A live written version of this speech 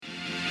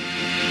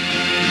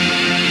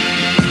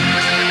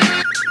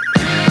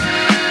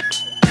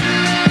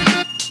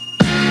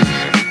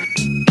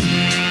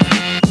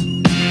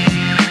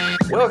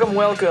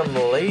Welcome,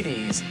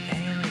 ladies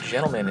and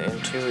gentlemen,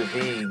 into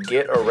the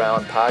Get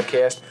Around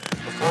podcast.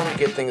 Before we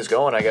get things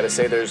going, I got to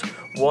say there's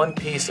one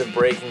piece of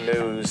breaking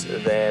news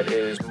that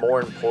is more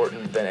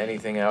important than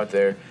anything out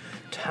there.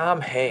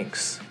 Tom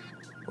Hanks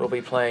will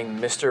be playing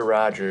Mr.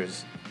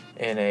 Rogers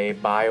in a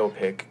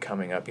biopic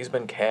coming up. He's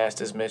been cast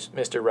as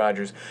Mr.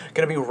 Rogers.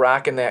 Going to be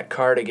rocking that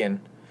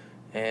cardigan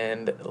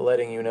and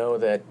letting you know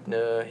that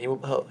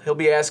he'll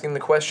be asking the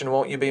question,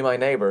 "Won't you be my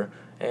neighbor?"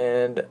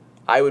 And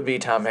I would be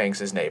Tom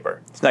Hanks'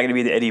 neighbor. It's not going to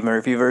be the Eddie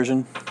Murphy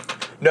version?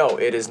 No,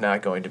 it is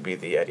not going to be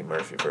the Eddie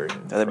Murphy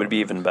version. That would be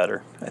even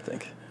better, I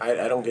think. I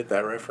don't get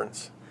that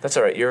reference. That's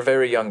all right. You're a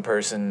very young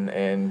person,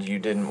 and you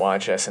didn't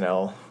watch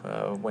SNL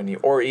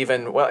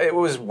it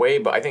was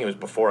I think it was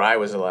before I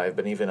was alive,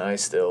 but even I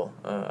still,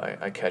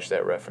 I catch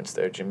that reference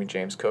there, Jimmy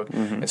James Cook.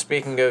 Mm-hmm. And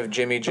speaking of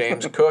Jimmy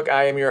James Cook,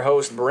 I am your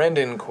host,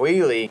 Brendan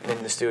Quealy.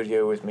 In the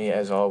studio with me,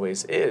 as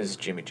always, is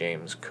Jimmy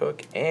James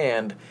Cook,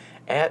 and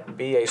at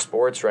BA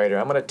Sports Writer,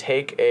 I'm going to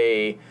take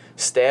a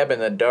stab in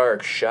the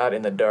dark, shot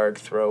in the dark,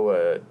 throw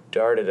a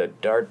dart at a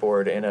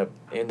dartboard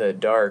in the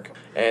dark,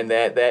 and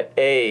that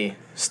A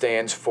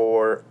stands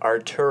for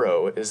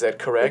Arturo. Is that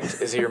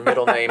correct? Is your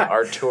middle name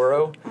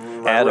Arturo?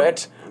 Adam.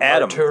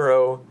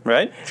 Arturo.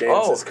 Right?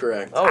 James is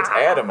correct. Oh, it's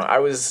Adam.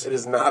 It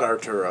is not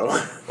Arturo.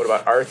 What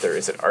about Arthur?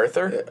 Is it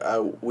Arthur?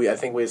 I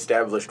think we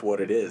established what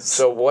it is.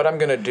 So what I'm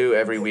going to do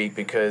every week,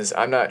 because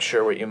I'm not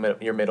sure what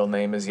your middle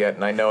name is yet,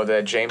 and I know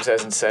that James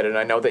hasn't said it, and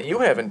I know that you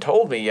haven't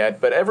told me yet,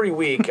 but every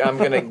week I'm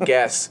going to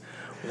guess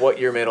what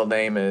your middle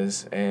name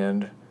is,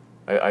 and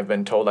I've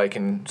been told I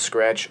can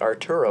scratch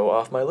Arturo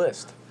off my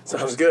list.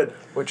 Sounds good.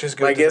 Which is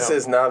good. My guess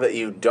is now that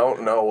you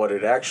don't know what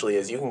it actually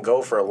is, you can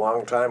go for a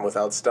long time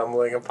without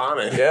stumbling upon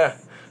it. Yeah,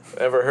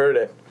 never heard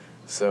it.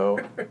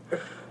 So,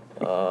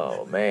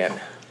 oh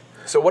man.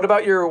 So what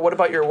about your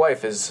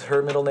wife? Is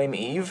her middle name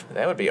Eve?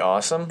 That would be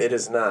awesome. It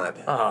is not,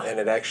 and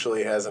it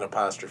actually has an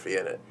apostrophe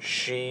in it.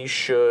 She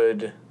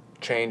should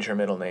change her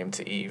middle name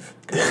to Eve,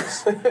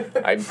 'cause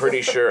I'm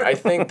pretty sure. I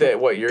think that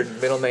your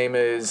middle name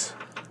is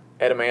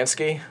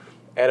Adamantium.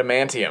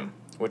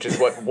 Which is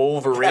what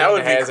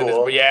Wolverine has in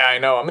his... Yeah, I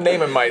know. I'm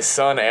naming my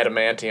son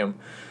Adamantium.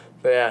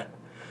 Yeah,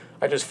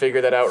 I just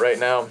figured that out right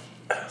now.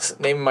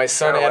 Naming my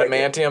son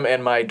Adamantium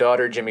and my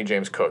daughter Jimmy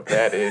James Cook.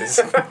 That is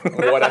that's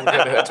what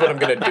I'm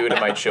gonna do to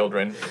my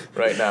children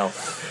right now.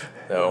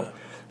 So,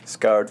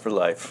 scarred for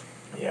life.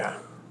 Yeah.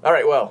 All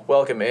right, well,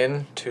 welcome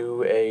in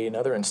to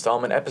another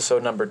installment,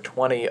 episode number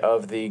 20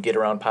 of the Get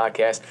Around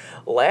podcast.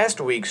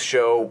 Last week's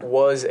show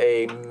was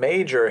a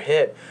major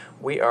hit.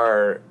 We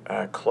are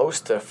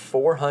close to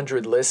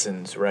 400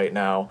 listens right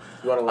now.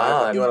 You want a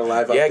live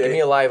update? Yeah, give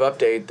me a live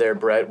update there,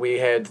 Brett. We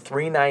had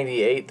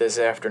 398 this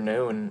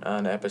afternoon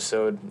on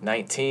episode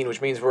 19,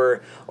 which means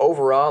we're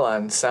overall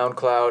on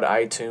SoundCloud,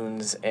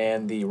 iTunes,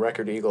 and the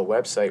Record Eagle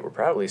website. We're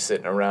probably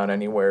sitting around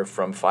anywhere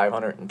from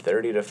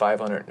 530 to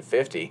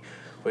 550,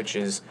 which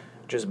is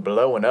just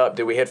blowing up.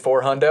 Did we hit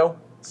 400?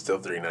 Still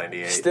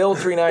 398. Still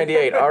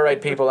 398. All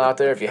right, people out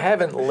there, if you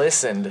haven't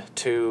listened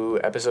to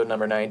episode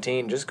number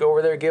 19, just go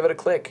over there, give it a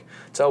click.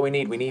 That's all we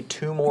need. We need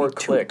two more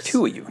clicks.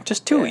 Two of you.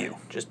 Just two of you.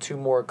 Just two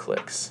more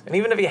clicks. And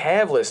even if you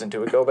have listened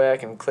to it, go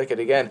back and click it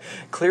again.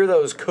 Clear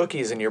those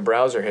cookies in your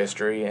browser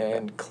history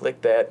and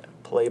click that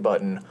play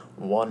button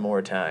one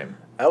more time.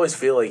 I always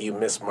feel like you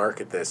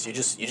mismarket this. You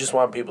just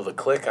want people to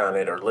click on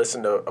it or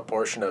listen to a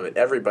portion of it.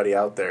 Everybody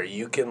out there,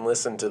 you can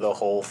listen to the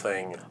whole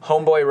thing.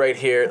 Homeboy right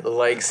here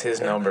likes his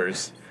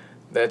numbers.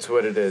 That's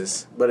what it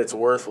is. But it's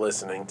worth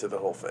listening to the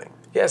whole thing.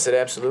 Yes, it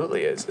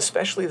absolutely is,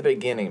 especially the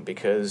beginning,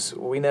 because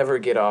we never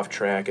get off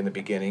track in the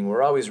beginning.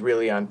 We're always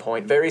really on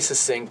point, very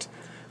succinct.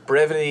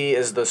 Brevity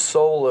is the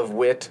soul of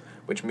wit,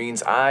 which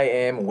means I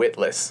am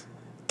witless.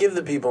 Give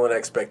the people an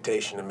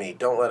expectation of me.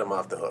 Don't let them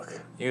off the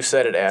hook. You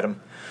said it,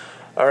 Adam.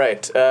 All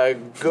right,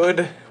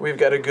 good. We've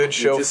got a good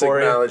show for you. You just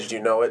acknowledged you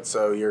know it,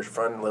 so your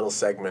fun little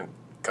segment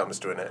comes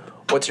to an end.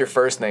 What's your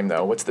first name,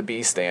 though? What's the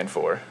B stand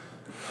for?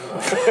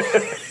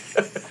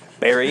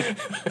 Barry.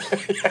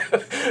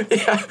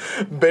 Yeah,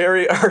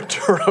 Barry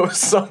Arturo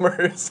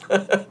Summers.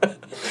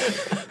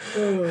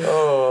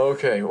 Oh,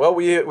 okay. Well,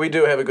 we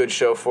do have a good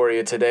show for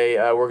you today.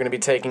 We're going to be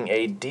taking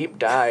a deep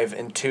dive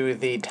into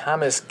the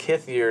Thomas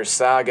Kithier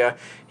saga.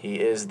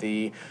 He is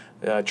the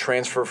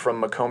transfer from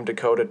Macomb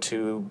Dakota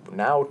to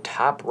now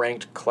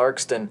top-ranked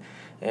Clarkston.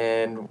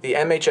 And the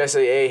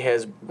MHSAA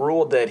has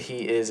ruled that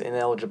he is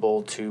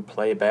ineligible to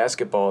play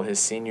basketball his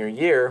senior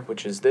year,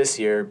 which is this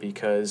year,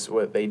 because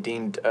what they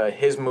deemed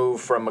his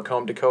move from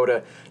Macomb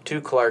Dakota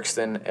to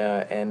Clarkston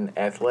an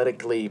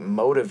athletically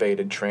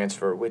motivated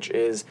transfer, which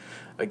is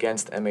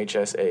against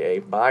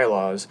MHSAA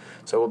bylaws.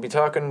 So we'll be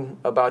talking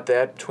about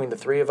that between the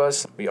three of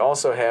us. We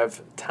also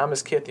have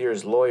Thomas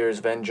Kithier's lawyers,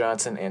 Ben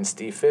Johnson and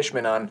Steve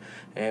Fishman, on,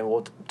 and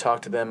we'll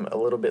talk to them a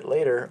little bit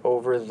later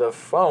over the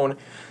phone.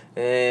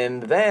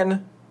 And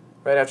then,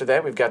 right after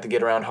that, we've got the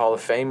Get Around Hall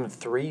of Fame.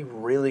 3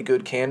 really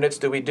good candidates.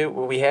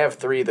 We have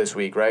 3 this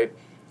week, right?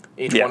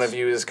 Each one of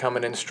you is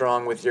coming in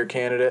strong with your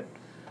candidate.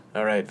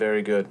 All right,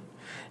 very good.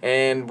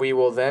 And we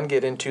will then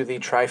get into the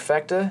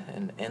trifecta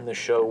and end the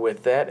show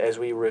with that as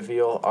we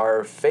reveal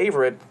our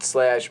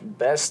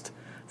favorite/best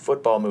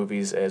football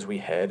movies as we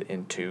head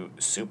into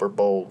Super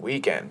Bowl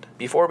weekend.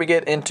 Before we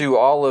get into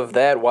all of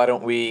that, why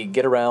don't we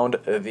get around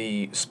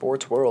the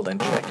sports world and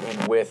check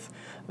in with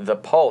the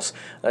pulse.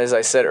 As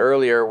I said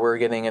earlier, we're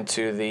getting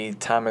into the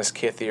Thomas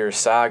Kithier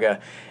saga.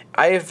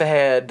 I've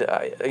had,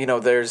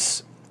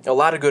 there's a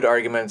lot of good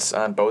arguments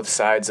on both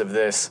sides of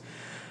this.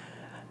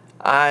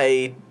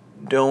 I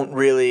don't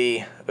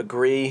really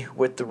agree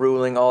with the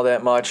ruling all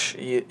that much.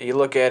 You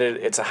look at it,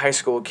 it's a high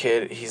school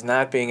kid. He's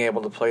not being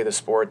able to play the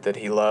sport that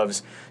he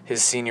loves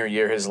his senior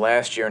year, his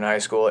last year in high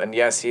school. And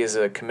yes, he is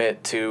a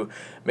commit to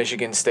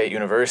Michigan State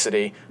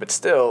University, but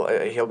still,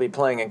 he'll be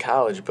playing in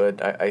college.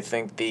 But I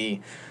think the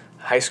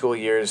high school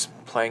years,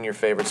 playing your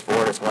favorite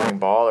sport, it's playing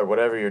ball or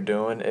whatever you're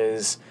doing,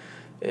 is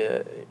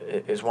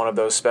one of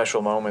those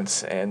special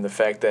moments, and the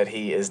fact that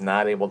he is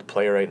not able to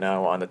play right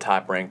now on the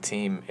top-ranked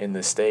team in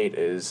the state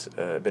is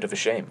a bit of a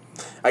shame.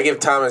 I give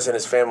Thomas and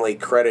his family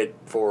credit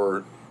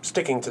for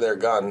sticking to their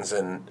guns,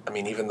 and I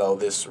mean, even though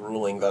this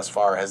ruling thus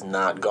far has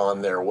not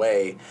gone their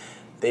way,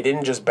 they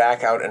didn't just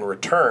back out and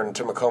return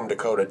to Macomb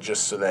Dakota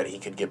just so that he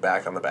could get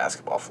back on the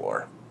basketball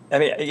floor.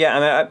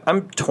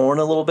 I'm torn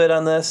a little bit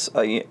on this.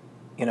 I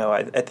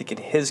think in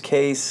his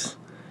case,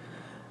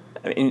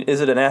 is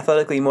it an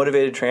athletically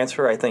motivated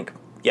transfer? I think,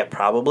 yeah,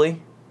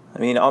 probably. I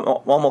mean,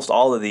 almost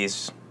all of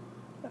these,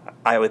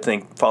 I would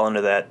think, fall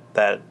into that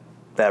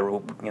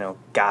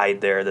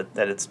guide there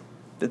that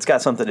it's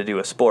got something to do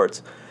with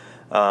sports.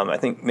 I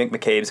think Mick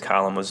McCabe's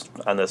column was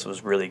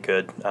really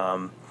good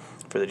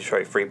for the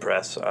Detroit Free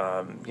Press.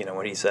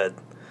 When he said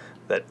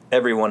that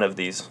every one of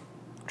these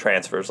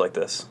transfers like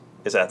this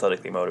is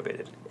athletically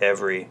motivated,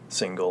 every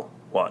single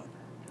one.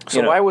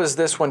 So why was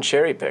this one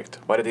cherry-picked?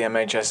 Why did the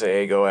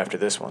MHSAA go after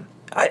this one?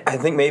 I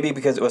think maybe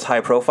because it was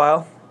high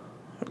profile.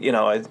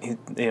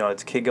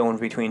 It's a kid going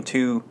between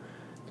two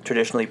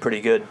traditionally pretty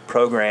good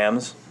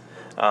programs.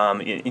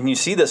 And you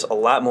see this a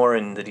lot more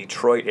in the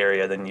Detroit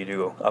area than you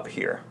do up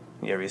here.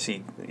 You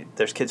see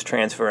there's kids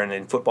transferring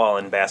in football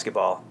and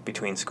basketball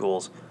between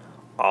schools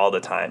all the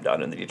time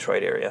down in the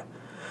Detroit area.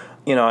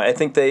 I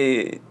think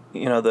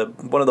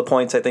one of the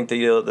points I think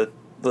the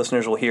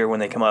listeners will hear when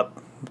they come up,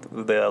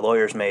 the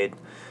lawyers made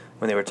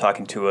when they were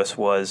talking to us,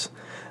 was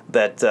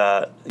that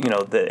the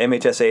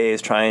MHSAA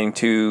is trying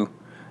to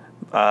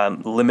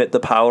limit the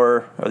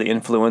power or the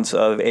influence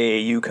of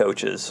AAU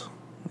coaches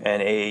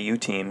and AAU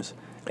teams.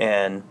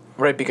 And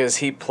right, because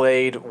he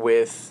played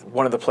with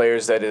one of the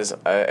players that is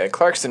at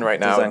Clarkston right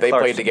now. They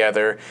played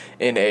together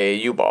in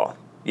AAU ball.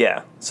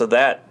 Yeah, so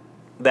that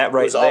right there.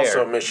 It was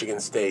also a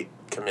Michigan State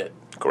commit.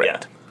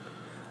 Correct.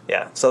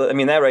 Yeah. So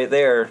that right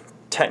there,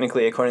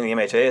 technically, according to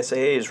the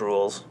MHSAA's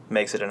rules,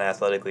 makes it an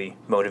athletically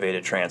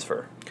motivated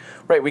transfer.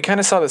 Right, we kind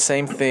of saw the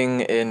same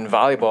thing in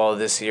volleyball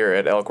this year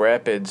at Elk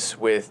Rapids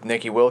with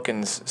Nikki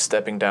Wilkins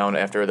stepping down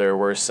after there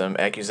were some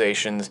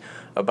accusations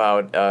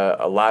about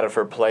a lot of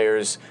her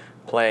players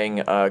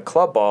playing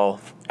club ball.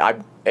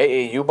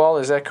 AAU ball,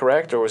 is that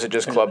correct, or was it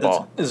just club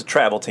ball? It was a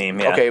travel team,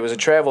 yeah. Okay, it was a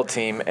travel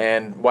team,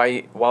 and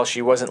while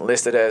she wasn't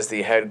listed as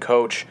the head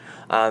coach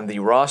on the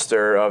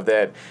roster of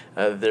that,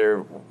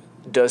 there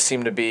does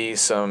seem to be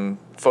some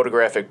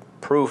photographic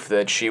proof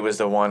that she was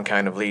the one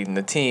kind of leading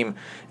the team,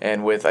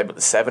 and with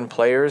 7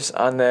 players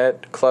on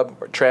that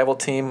club travel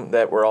team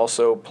that were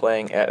also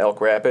playing at Elk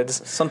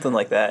Rapids. Something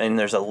like that, and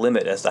there's a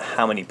limit as to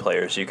how many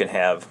players you can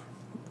have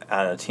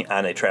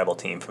on a travel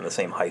team from the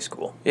same high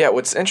school. Yeah,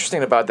 what's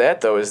interesting about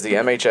that, though, is the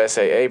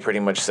MHSAA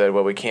pretty much said,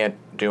 well, we can't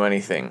do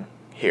anything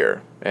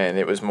here, and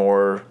it was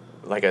more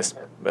like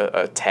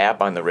a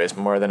tap on the wrist,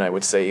 more than I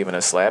would say even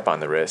a slap on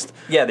the wrist.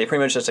 Yeah, they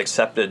pretty much just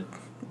accepted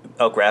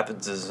Elk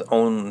Rapids'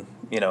 own,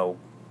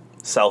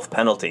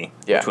 self-penalty,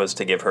 which was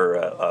to give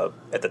her,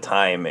 at the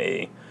time,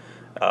 a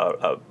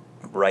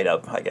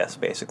write-up, I guess,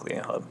 basically,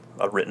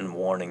 a written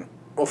warning.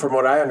 Well, from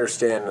what I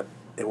understand,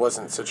 it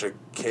wasn't such a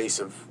case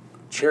of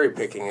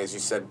cherry-picking, as you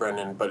said,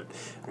 Brendan, but,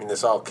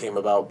 this all came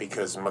about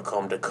because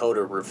Macomb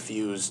Dakota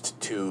refused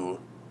to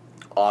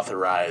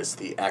authorize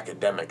the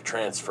academic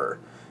transfer.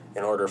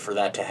 In order for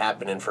that to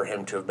happen and for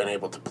him to have been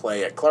able to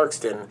play at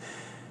Clarkston,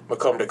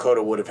 Macomb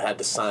Dakota would have had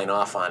to sign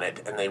off on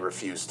it, and they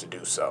refused to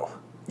do so.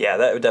 Yeah,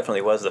 that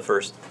definitely was the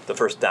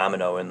first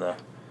domino in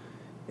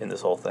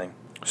this whole thing.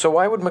 So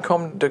why would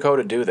Macomb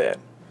Dakota do that?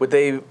 Would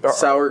they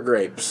sour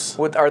grapes?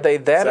 Are they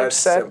that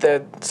upset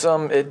that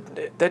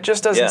that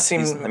just doesn't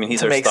seem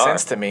to make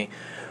sense to me?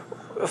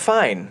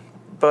 Fine,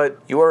 but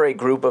you are a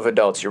group of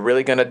adults. You're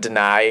really going to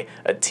deny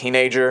a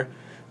teenager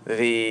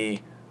the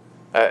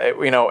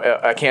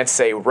I can't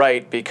say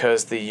right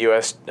because the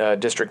U.S.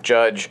 District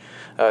Judge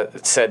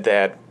said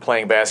that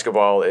playing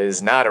basketball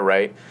is not a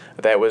right.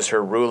 That was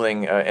her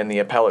ruling in the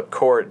appellate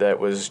court that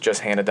was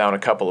just handed down a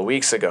couple of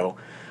weeks ago.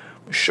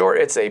 Sure,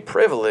 it's a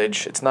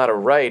privilege, it's not a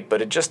right,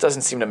 but it just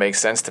doesn't seem to make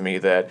sense to me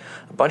that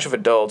a bunch of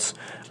adults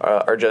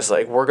are just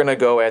like, we're going to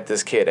go at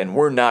this kid and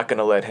we're not going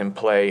to let him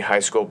play high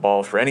school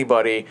ball for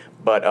anybody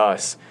but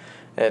us.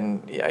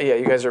 And yeah,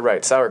 you guys are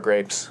right, sour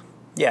grapes.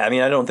 Yeah, I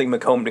mean, I don't think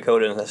Macomb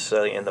Dakota is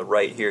necessarily in the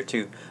right here,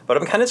 too. But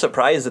I'm kind of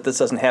surprised that this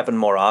doesn't happen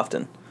more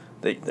often,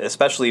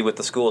 especially with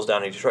the schools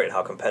down in Detroit,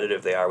 how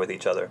competitive they are with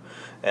each other,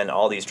 and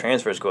all these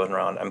transfers going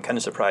around. I'm kind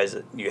of surprised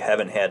that you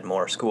haven't had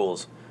more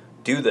schools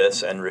do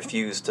this and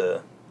refuse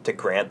to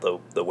grant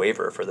the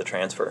waiver for the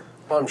transfer.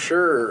 Well, I'm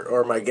sure,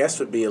 or my guess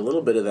would be a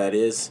little bit of that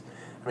is,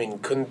 I mean,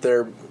 couldn't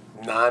there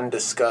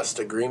non-discussed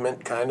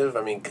agreement, kind of?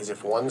 I mean, because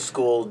if one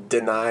school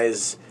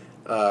denies...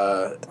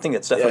 I think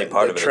it's definitely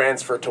part of it.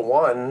 Transfer to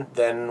one,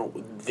 then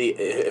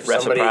if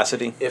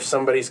reciprocity. If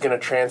somebody's going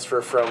to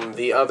transfer from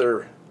the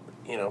other,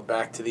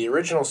 back to the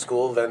original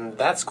school, then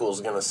that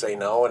school's going to say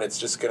no, and it's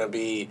just going to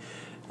be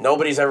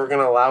nobody's ever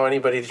going to allow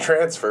anybody to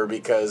transfer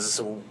because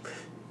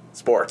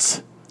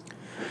sports.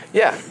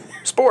 Yeah,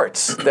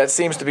 sports. That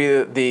seems to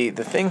be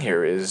the thing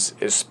here is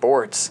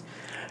sports.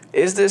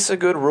 Is this a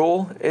good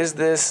rule? Is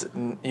this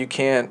you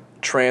can't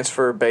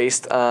transfer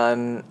based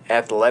on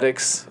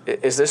athletics?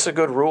 Is this a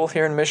good rule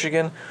here in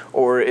Michigan?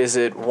 Or is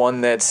it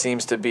one that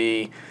seems to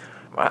be,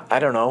 I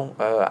don't know,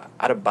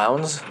 out of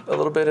bounds a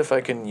little bit, if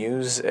I can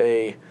use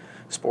a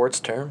sports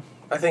term?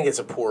 I think it's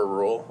a poor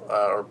rule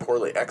or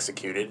poorly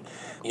executed.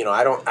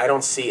 I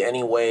don't see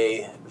any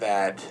way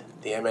that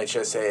the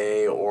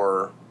MHSAA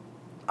or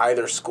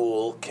either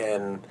school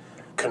can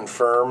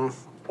confirm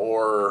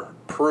or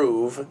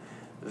prove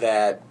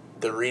that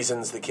the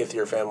reasons the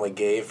Kithier family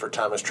gave for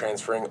Thomas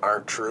transferring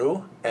aren't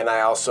true. And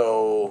I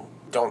also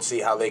don't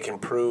see how they can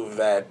prove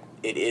that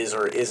it is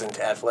or isn't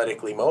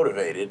athletically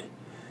motivated.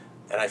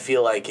 And I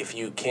feel like if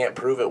you can't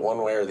prove it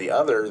one way or the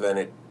other, then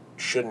it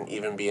shouldn't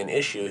even be an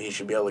issue. He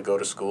should be able to go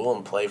to school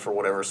and play for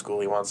whatever school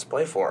he wants to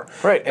play for.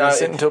 Right, and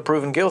sit until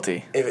proven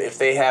guilty. If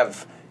they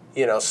have,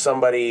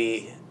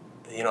 somebody...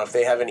 if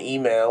they have an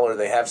email or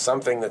they have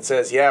something that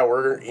says, yeah,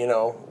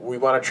 we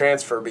want to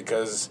transfer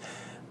because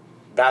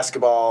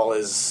basketball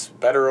is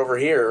better over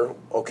here,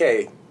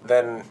 okay,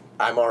 then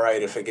I'm all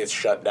right if it gets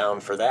shut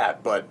down for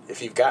that. But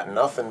if you've got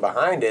nothing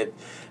behind it,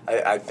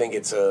 I think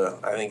it's a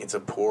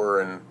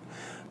poor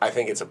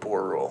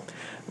rule.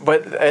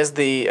 But as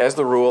the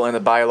rule and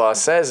the bylaw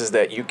says is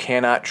that you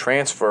cannot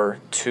transfer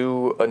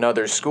to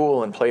another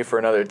school and play for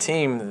another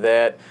team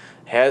that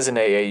has an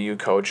AAU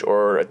coach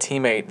or a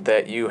teammate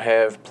that you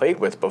have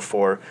played with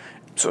before.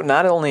 So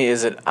not only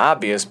is it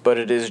obvious, but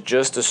it is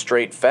just a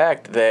straight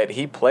fact that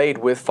he played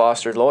with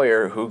Foster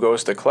Lawyer, who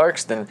goes to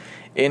Clarkston,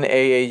 in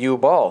AAU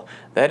ball.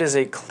 That is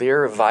a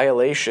clear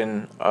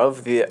violation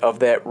of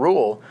that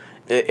rule.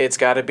 It's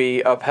got to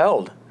be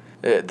upheld.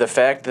 The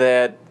fact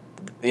that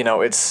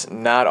it's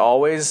not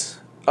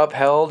always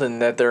upheld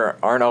and that there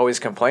aren't always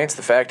complaints.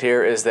 The fact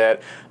here is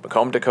that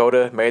Macomb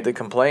Dakota made the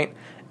complaint.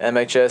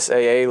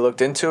 MHSAA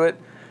looked into it.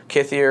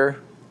 Kithier,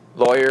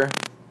 Lawyer,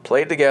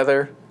 played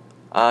together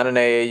on an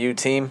AAU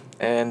team,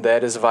 and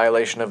that is a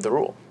violation of the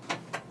rule.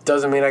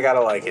 Doesn't mean I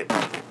gotta like it.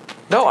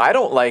 No, I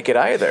don't like it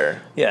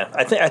either. Yeah,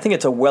 I think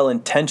it's a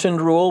well-intentioned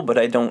rule, but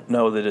I don't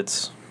know that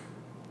it's,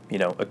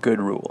 a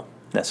good rule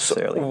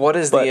necessarily. So what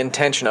is the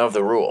intention of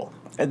the rule?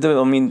 I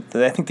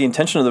think the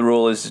intention of the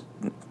rule is,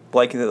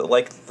 like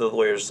the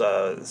lawyers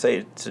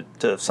say,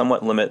 to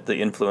somewhat limit the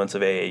influence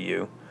of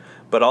AAU,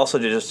 but also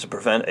to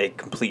prevent a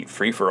complete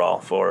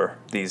free-for-all for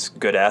these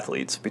good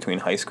athletes between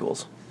high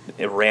schools.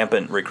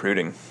 Rampant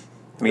recruiting.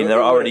 I mean,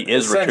 there already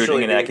is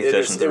recruiting and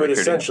accusations of recruiting. It would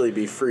essentially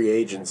be free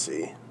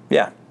agency.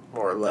 Yeah.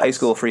 More or less. High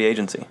school free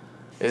agency.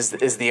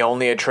 Is the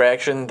only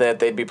attraction that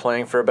they'd be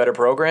playing for a better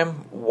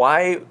program?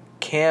 Why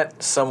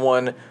can't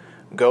someone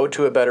go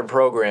to a better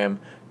program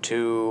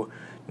to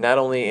not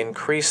only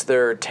increase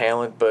their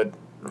talent but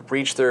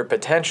reach their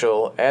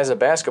potential as a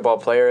basketball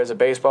player, as a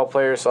baseball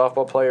player,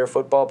 softball player,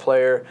 football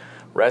player,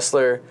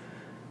 wrestler?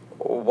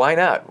 Why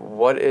not?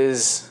 What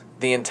is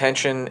the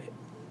intention?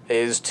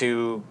 Is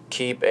to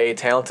keep a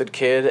talented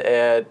kid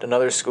at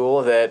another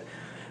school that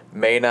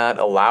may not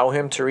allow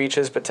him to reach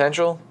his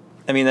potential?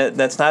 I mean,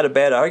 that's not a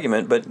bad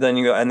argument, but then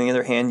on the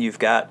other hand, you've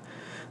got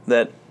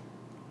that,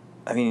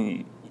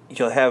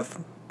 you'll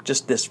have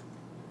just this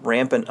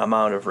rampant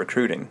amount of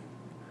recruiting.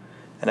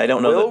 And I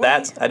don't know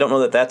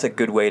that that's a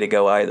good way to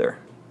go either.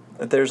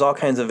 There's all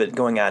kinds of it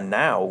going on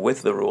now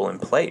with the rule in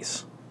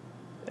place.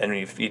 And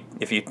if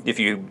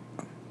you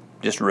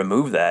just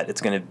remove that,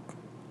 it's going to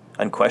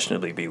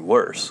unquestionably be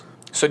worse.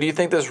 So do you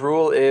think this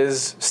rule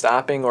is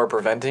stopping or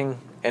preventing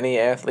any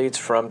athletes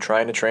from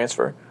trying to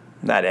transfer?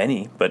 Not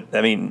any, but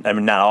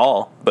not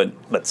all,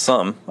 but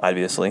some,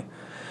 obviously.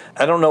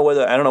 I don't know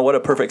what a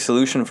perfect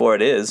solution for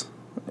it is.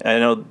 I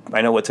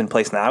know what's in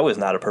place now is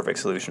not a perfect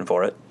solution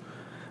for it.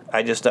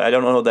 I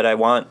don't know that I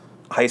want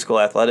high school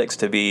athletics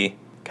to be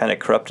kind of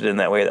corrupted in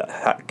that way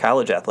that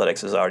college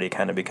athletics has already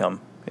kind of become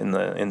in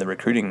the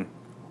recruiting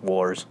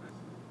wars.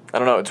 I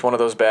don't know. It's one of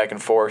those back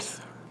and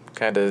forth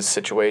kind of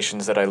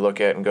situations that I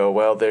look at and go,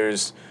 well,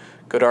 there's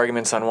good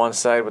arguments on one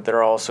side, but there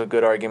are also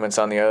good arguments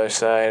on the other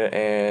side,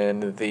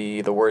 and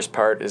the worst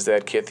part is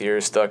that Kithier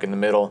is stuck in the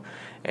middle,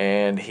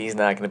 and he's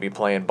not going to be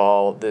playing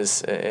ball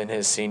this in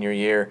his senior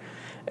year.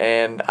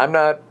 And I'm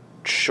not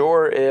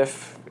sure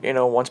if,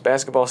 once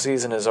basketball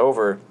season is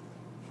over,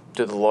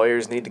 do the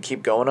lawyers need to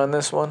keep going on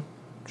this one?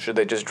 Should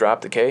they just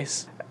drop the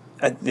case?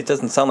 It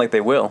doesn't sound like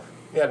they will.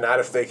 Yeah, not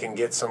if they can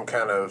get some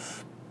kind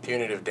of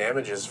punitive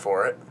damages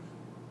for it,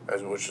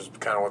 which is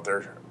kind of what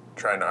they're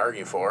trying to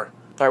argue for.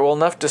 All right, well,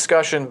 enough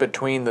discussion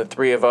between the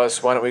three of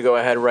us. Why don't we go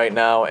ahead right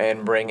now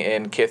and bring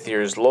in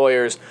Kithier's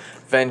lawyers,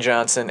 Ven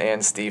Johnson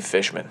and Steve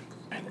Fishman.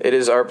 It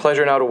is our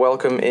pleasure now to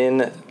welcome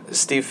in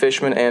Steve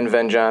Fishman and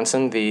Ven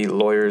Johnson, the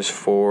lawyers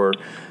for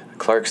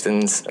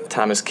Clarkston's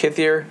Thomas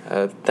Kithier.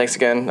 Thanks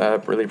again.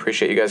 Really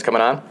appreciate you guys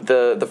coming on.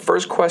 The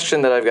first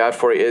question that I've got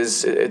for you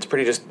is, it's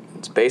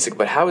basic,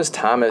 but how is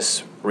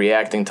Thomas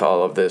reacting to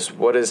all of this?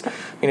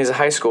 He's a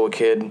high school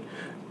kid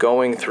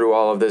going through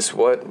all of this.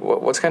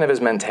 What's kind of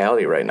his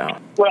mentality right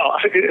now? Well,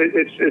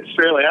 it's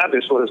fairly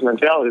obvious what his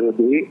mentality would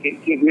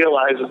be. He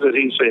realizes that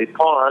he's a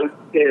pawn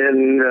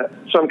in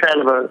some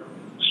kind of a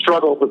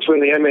struggle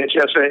between the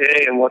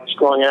MHSAA and what's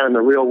going on in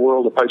the real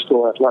world of high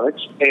school athletics.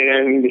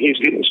 And he's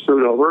getting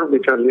screwed over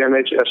because the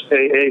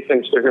MHSAA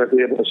thinks they're going to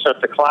be able to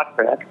set the clock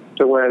back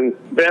to when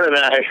Ben and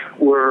I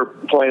were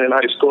playing in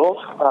high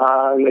school.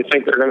 And they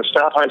think they're going to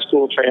stop high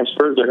school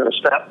transfers. They're going to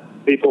stop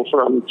people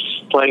from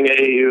playing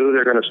AAU.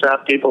 They're going to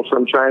stop people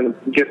from trying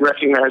to get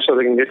recognized so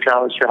they can get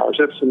college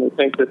scholarships. And they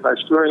think that by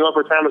screwing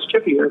over Thomas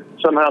Kithier,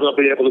 somehow they'll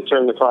be able to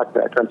turn the clock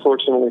back.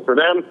 Unfortunately for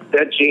them,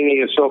 that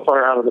genie is so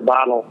far out of the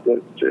bottle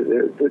that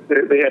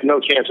they had no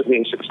chance of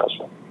being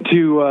successful.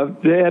 To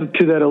add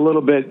to that a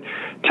little bit,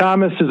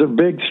 Thomas is a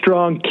big,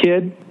 strong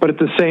kid, but at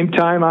the same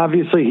time,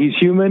 obviously, he's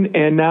human,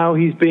 and now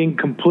he's being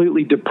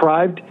completely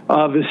deprived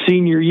of his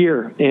senior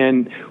year.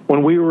 And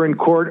when we were in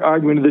court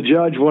arguing to the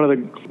judge, one of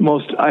the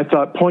most, I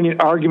thought,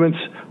 poignant arguments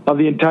of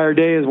the entire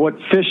day is what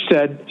Fish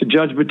said to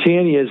Judge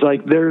Battania is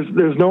like,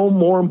 there's no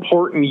more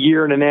important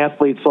year in an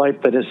athlete's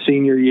life than his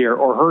senior year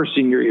or her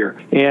senior year.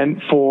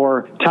 And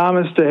for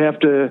Thomas to have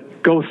to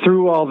go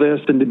through all this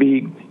and to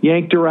be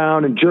yanked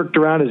around and jerked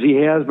around as he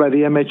has by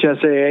the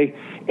MHSAA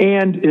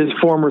and his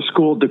former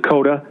school,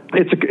 Dakota,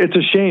 it's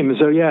a shame.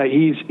 So, yeah,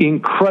 he's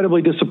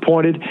incredibly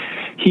disappointed.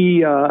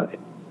 He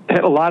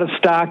had a lot of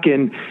stock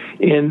in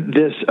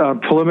this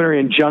preliminary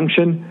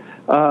injunction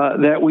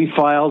that we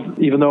filed,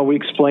 even though we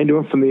explained to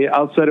him from the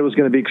outset it was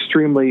going to be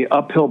extremely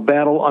uphill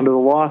battle under the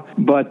law.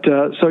 But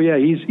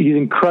he's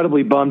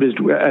incredibly bummed, as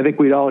I think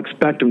we'd all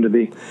expect him to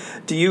be.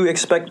 Do you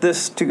expect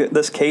this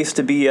case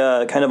to be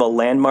kind of a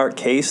landmark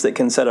case that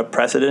can set a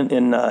precedent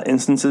in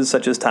instances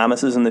such as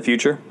Thomas's in the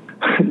future?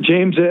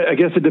 James, I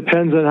guess it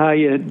depends on how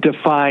you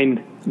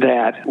define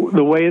that.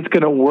 The way it's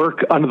going to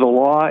work under the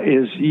law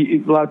is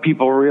a lot of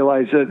people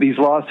realize that these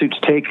lawsuits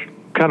take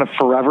kind of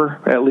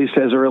forever, at least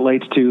as it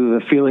relates to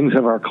the feelings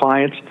of our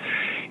clients.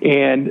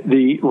 And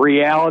the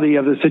reality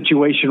of the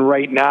situation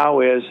right now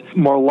is,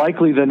 more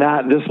likely than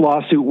not, this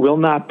lawsuit will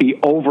not be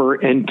over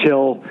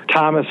until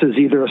Thomas is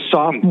either a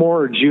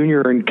sophomore or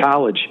junior in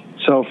college.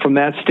 So from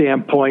that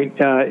standpoint,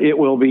 it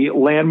will be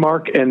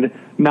landmark and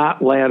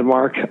not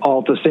landmark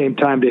all at the same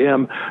time to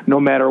him, no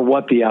matter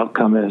what the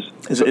outcome is.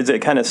 Is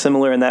it kind of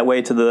similar in that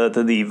way to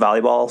the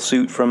volleyball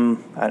suit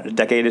from a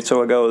decade or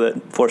so ago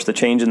that forced the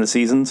change in the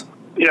seasons?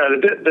 Yeah,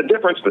 the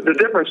difference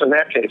in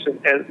that case,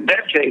 and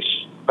that case,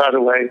 by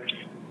the way,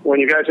 when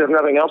you guys have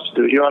nothing else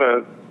to do, you ought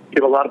to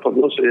give a lot of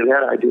publicity to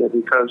that idea,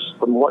 because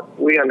from what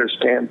we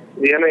understand,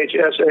 the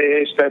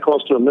MHSAA spent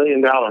close to $1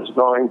 million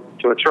going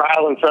to a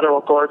trial in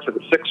federal court, to the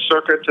Sixth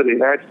Circuit, to the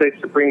United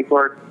States Supreme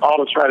Court, all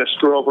to try to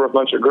screw over a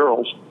bunch of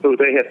girls who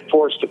they had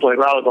forced to play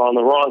volleyball in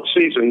the wrong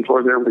season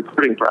for their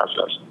recruiting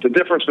process. The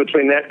difference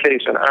between that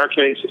case and our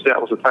case is that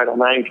was a Title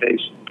IX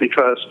case,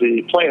 because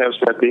the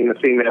plaintiffs, that being the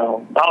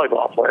female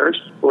volleyball players,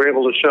 were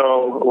able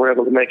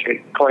to make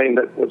a claim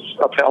that was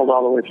upheld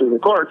all the way through the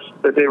courts,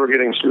 that they were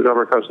getting screwed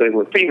over because they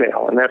were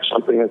female, and that's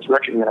something that's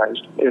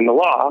recognized in the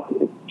law.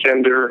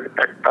 Gender,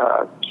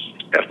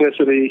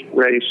 ethnicity,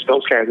 race,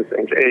 those kinds of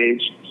things,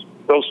 age,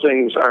 those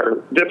things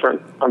are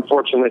different.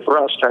 Unfortunately for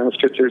us, Thomas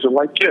Kithier is a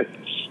white kid,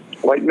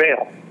 white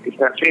male. He's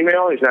not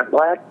female, he's not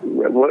black.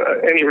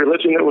 Any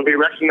religion that would be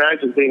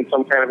recognized as being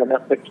some kind of an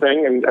ethnic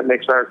thing, and that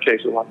makes our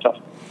case a lot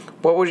tougher.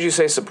 What would you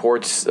say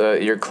supports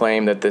your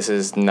claim that this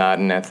is not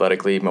an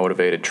athletically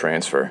motivated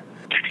transfer?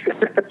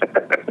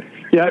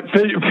 Yeah,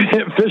 Fish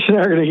and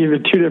I are going to give you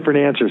two different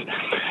answers.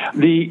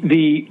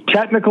 The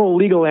technical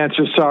legal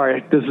answer,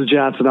 sorry, this is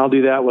Johnson, I'll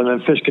do that one,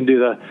 and Fish can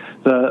do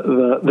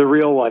the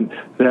real one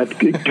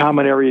that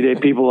common everyday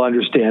people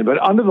understand.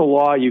 But under the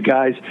law, you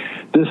guys,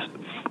 this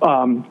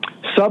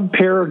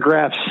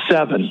subparagraph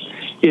 7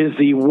 is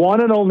the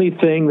one and only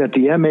thing that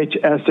the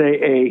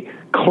MHSAA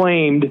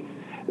claimed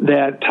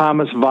that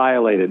Thomas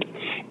violated.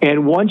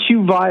 And once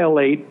you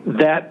violate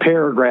that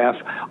paragraph,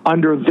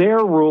 under their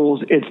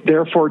rules, it's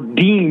therefore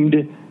deemed,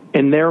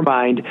 in their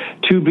mind,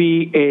 to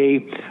be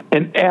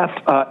an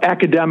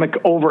academic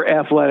over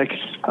athletic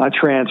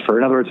transfer.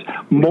 In other words,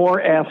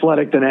 more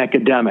athletic than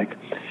academic.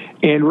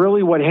 And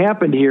really what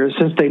happened here is,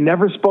 since they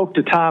never spoke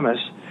to Thomas,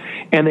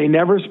 and they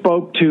never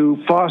spoke to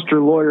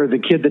Foster Lawyer, the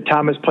kid that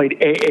Thomas played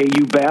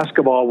AAU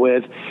basketball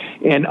with,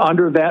 and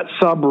under that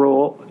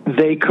sub-rule,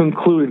 they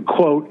concluded,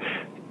 quote,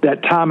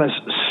 that Thomas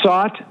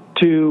sought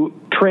to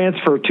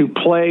transfer to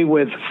play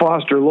with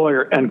Foster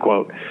Lawyer, end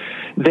quote.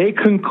 They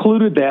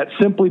concluded that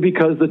simply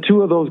because the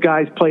two of those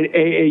guys played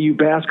AAU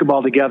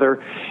basketball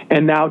together,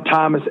 and now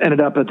Thomas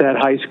ended up at that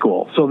high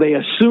school. So they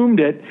assumed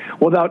it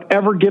without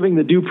ever giving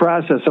the due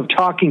process of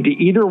talking to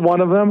either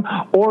one of them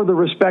or the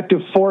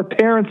respective four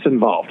parents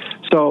involved.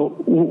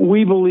 So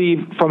we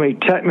believe from a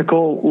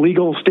technical,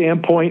 legal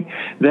standpoint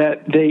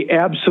that they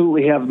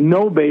absolutely have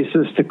no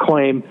basis to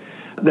claim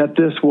that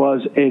this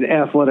was an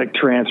athletic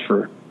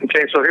transfer.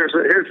 Okay, so here's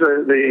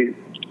the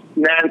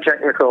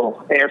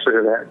non-technical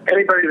answer to that.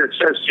 Anybody that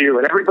says to you,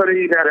 and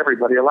everybody, not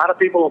everybody, a lot of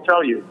people will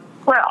tell you,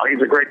 well,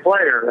 he's a great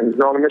player, and he's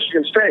going to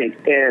Michigan State,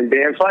 and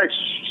Dan Fife's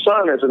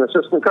son is an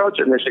assistant coach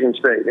at Michigan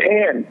State,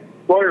 and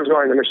Lawyer's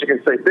going to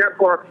Michigan State.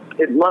 Therefore,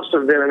 it must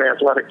have been an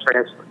athletic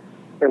transfer.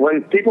 And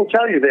when people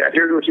tell you that,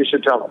 here's what you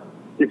should tell them.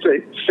 You'd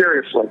say,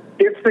 seriously,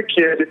 if the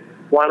kid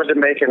wanted to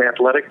make an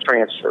athletic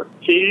transfer,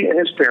 he and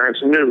his parents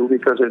knew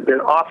because it had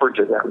been offered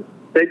to them.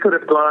 They could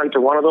have gone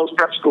to one of those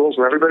prep schools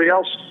where everybody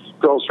else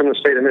goes from the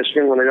state of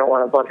Michigan when they don't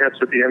want to butt heads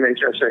with the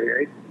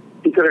MHSAA.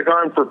 He could have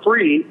gone for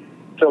free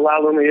to La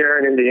Lumiere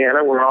in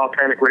Indiana, where all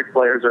kind of great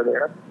players are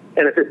there.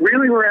 And if it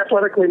really were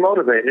athletically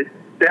motivated,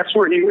 that's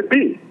where he would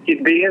be.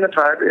 He'd be in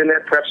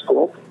that prep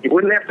school. He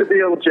wouldn't have to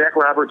deal with Jack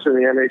Roberts in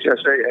the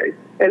MHSAA.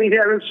 And he'd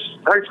have his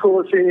high school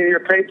and senior year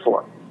paid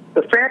for.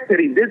 The fact that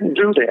he didn't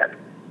do that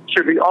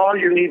should be all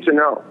you need to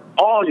know.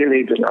 All you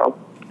need to know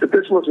that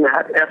this was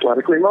not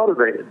athletically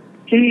motivated.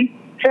 He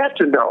had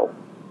to know,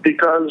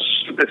 because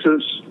this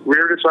has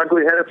reared its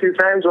ugly head a few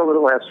times over the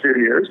last few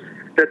years,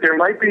 that there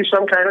might be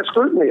some kind of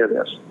scrutiny of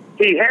this.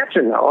 He had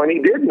to know, and he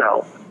did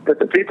know, that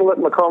the people at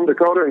Macomb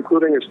Dakota,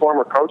 including his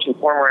former coach and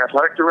former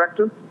athletic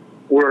director,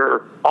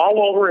 were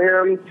all over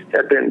him,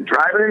 had been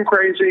driving him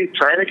crazy,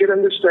 trying to get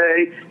him to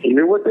stay. He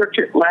knew what their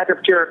lack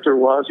of character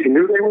was. He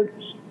knew they would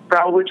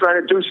probably try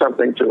to do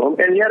something to him,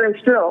 and yet and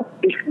still,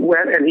 he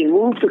went and he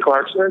moved to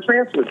Clarkston and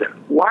transferred there.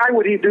 Why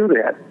would he do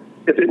that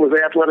if it was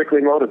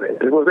athletically motivated?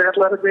 If it was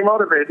athletically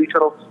motivated, he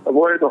could have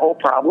avoided the whole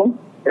problem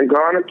and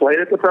gone and played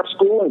at the prep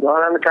school and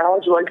gone on to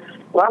college like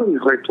a lot of these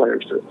great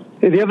players do.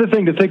 The other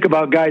thing to think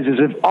about, guys, is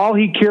if all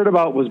he cared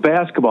about was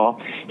basketball,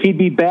 he'd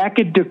be back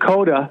at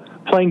Dakota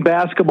playing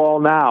basketball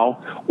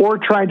now or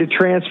trying to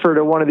transfer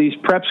to one of these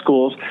prep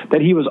schools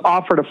that he was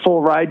offered a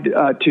full ride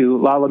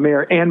to, La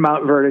Lumiere and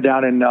Mount Vernon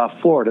down in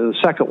Florida, the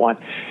second one,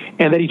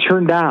 and that he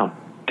turned down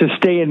to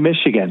stay in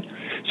Michigan.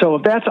 So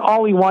if that's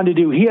all he wanted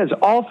to do, he has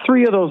all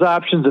three of those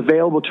options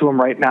available to him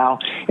right now.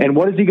 And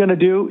what is he going to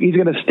do? He's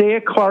going to stay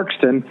at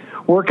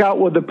Clarkston, work out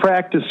with the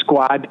practice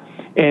squad,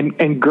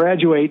 and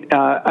graduate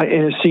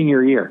in his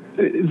senior year.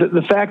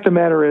 The fact of the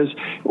matter is,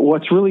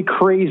 what's really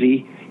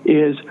crazy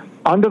is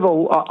under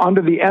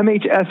the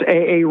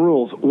MHSAA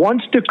rules,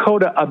 once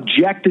Dakota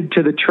objected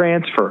to the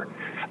transfer,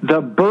 the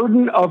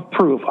burden of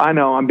proof, I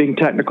know I'm being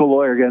technical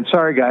lawyer again,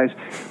 sorry guys,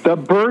 the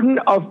burden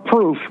of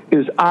proof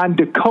is on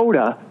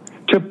Dakota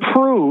to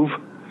prove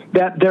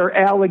that their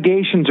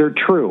allegations are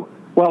true.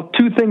 Well,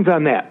 two things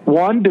on that.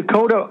 One,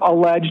 Dakota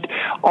alleged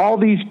all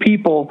these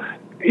people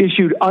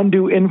issued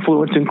undue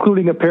influence,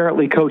 including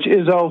apparently Coach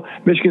Izzo,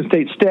 Michigan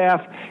State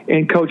staff,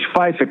 and Coach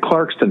Fife at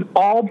Clarkston,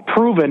 all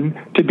proven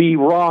to be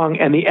wrong.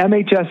 And the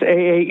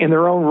MHSAA in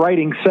their own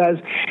writing says,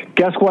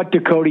 guess what,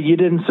 Dakota, you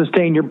didn't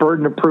sustain your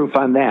burden of proof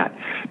on that.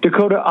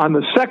 Dakota, on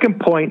the second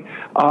point,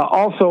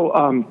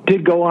 also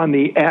did go on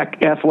the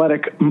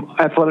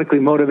athletically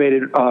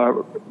motivated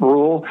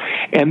rule,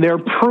 and their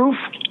proof,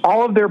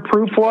 all of their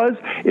proof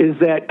is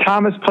that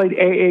Thomas played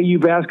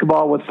AAU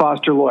basketball with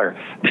Foster Lawyer.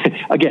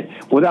 Again,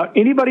 without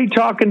anybody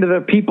talking to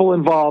the people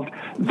involved,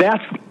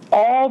 that's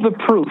all the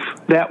proof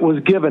that was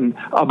given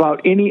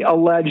about any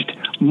alleged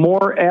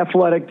more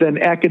athletic than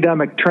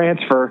academic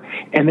transfer,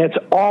 and that's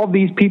all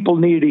these people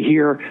needed to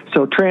hear.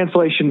 So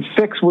translation,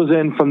 fix was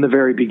in from the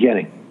very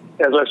beginning.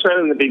 As I said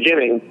in the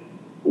beginning,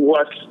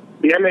 what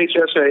the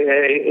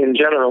MHSAA in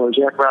general, and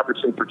Jack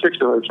Roberts in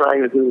particular, are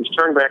trying to do is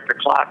turn back the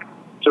clock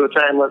to a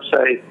time, let's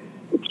say,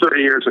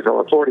 30 years ago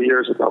or 40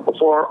 years ago,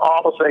 before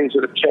all the things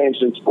that have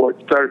changed in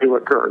sports started to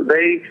occur.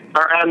 They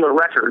are on the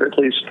record, at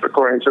least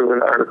according to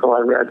an article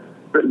I read,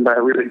 written by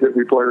a really good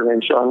reporter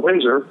named Sean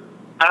Windsor,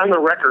 on the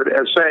record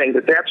as saying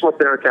that that's what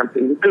they're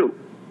attempting to do.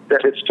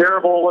 That it's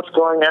terrible what's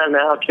going on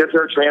now. Kids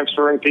are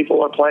transferring.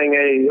 People are playing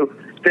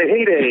AAU. They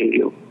hate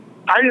AAU.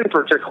 I didn't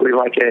particularly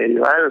like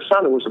AAU. I had a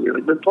son who was a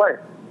really good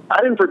player.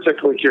 I didn't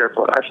particularly care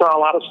for it. I saw a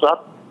lot of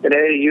stuff in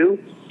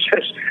AAU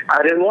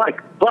I didn't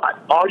like. But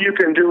all you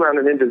can do on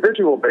an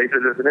individual basis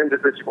as an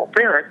individual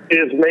parent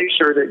is make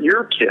sure that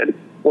your kid,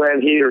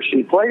 when he or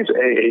she plays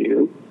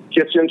AAU,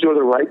 gets into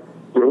the right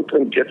group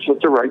and gets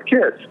with the right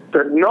kids.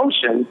 The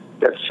notion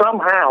that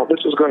somehow this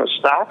is going to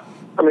stop,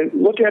 I mean,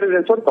 look at it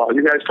in football.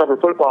 You guys cover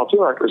football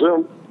too, I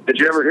presume. Did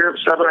you ever hear of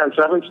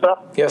 7-on-7 stuff?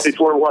 Yes.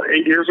 Before,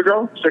 8 years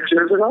ago? 6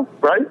 years ago?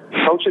 Right?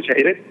 Coaches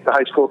hate it. The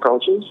high school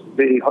coaches.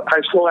 The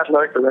high school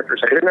athletic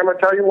directors hate it. And I'm going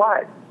to tell you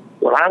why.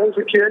 When I was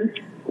a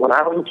kid, when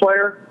I was a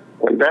player,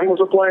 when Ben was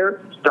a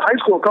player, the high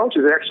school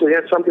coaches actually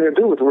had something to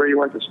do with where you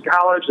went to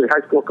college. The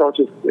high school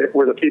coaches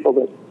were the people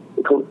that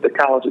the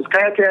colleges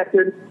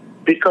contacted.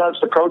 because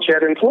the coach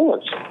had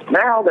influence.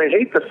 Now they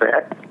hate the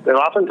fact that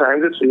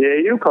oftentimes it's the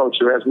AAU coach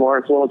who has more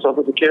influence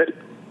over the kid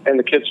and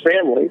the kid's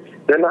family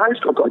than the high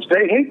school coach.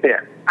 They hate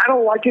that. I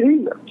don't like it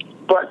either.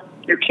 But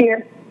you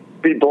can't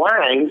be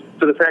blind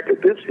to the fact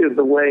that this is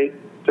the way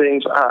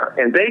things are.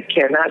 And they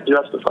cannot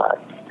justify,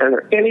 in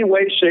any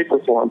way, shape,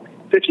 or form,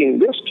 picking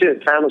this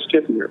kid, Thomas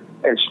Kithier,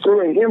 and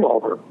screwing him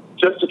over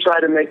just to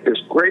try to make this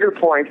greater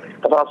point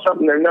about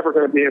something they're never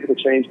going to be able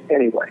to change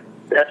anyway.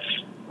 That's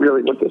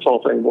really what this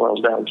whole thing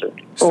boils down to.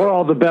 Or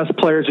all the best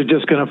players are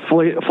just going to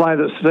fly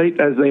the state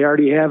as they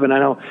already have. And I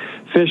know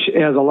Fish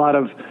has a lot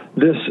of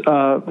this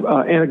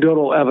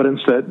anecdotal evidence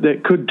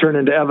that could turn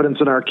into evidence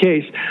in our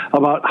case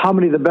about how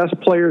many of the best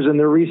players in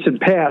the recent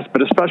past,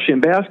 but especially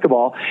in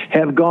basketball,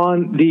 have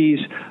gone these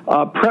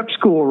prep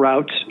school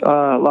routes,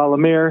 La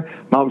Lumiere,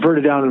 Mount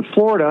Verdi down in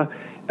Florida,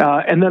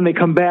 and then they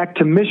come back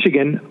to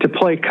Michigan to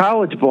play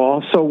college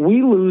ball. So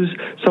we lose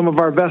some of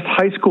our best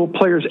high school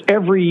players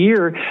every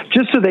year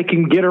just so they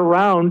can get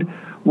around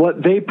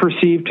what they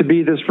perceive to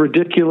be this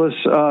ridiculous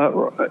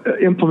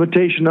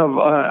implementation of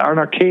an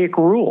archaic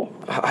rule.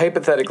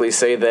 Hypothetically,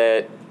 say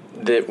that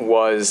it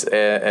was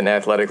an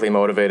athletically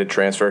motivated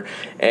transfer,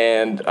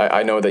 and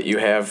I know that you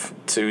have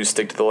to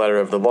stick to the letter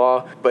of the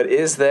law, but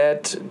is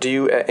that,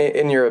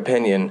 in your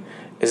opinion,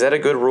 is that a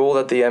good rule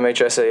that the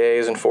MHSAA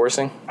is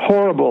enforcing?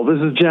 Horrible.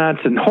 This is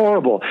Johnson.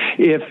 Horrible.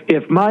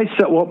 If my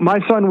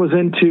son was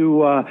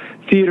into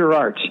theater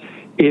arts,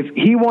 if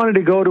he wanted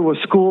to go to a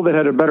school that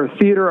had a better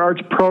theater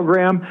arts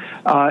program,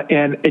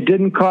 and it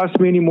didn't cost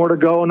me any more to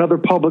go, another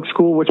public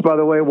school, which, by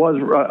the way, was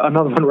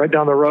another one right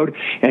down the road,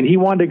 and he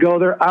wanted to go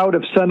there, I would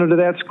have sent him to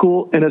that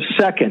school in a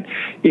second.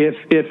 If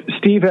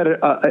Steve has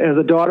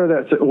a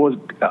daughter that was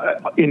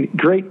a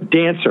great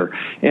dancer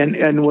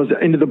and was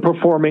into the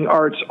performing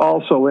arts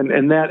also,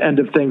 and that end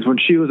of things when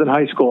she was in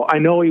high school, I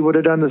know he would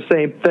have done the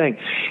same thing.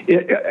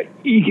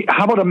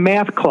 How about a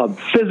math club,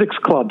 physics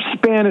club,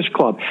 Spanish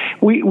club?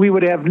 We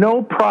would have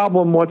no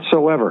problem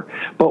whatsoever.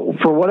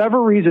 But for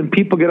whatever reason,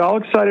 people get all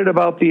excited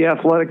about the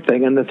athletic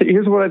thing. And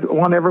here's what I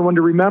want everyone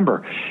to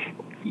remember.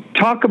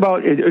 Talk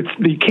about it.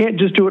 You can't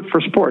just do it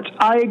for sports.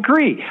 I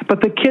agree.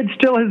 But the kid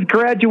still is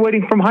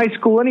graduating from high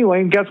school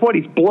anyway, and guess what?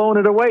 He's blowing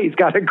it away. He's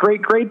got a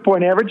great grade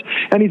point average,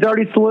 and he's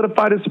already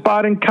solidified a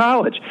spot in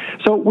college.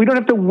 So we don't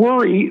have to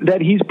worry that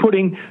he's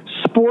putting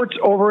sports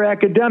over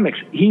academics.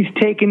 He's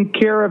taken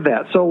care of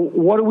that. So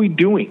what are we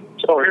doing?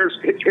 So here's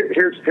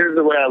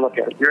the way I look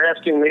at it. You're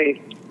asking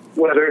me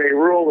whether a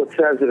rule that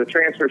says that a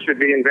transfer should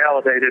be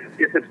invalidated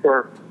if it's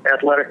for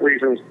athletic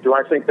reasons, do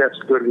I think that's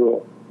a good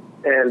rule?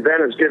 And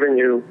Ben has given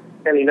you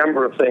any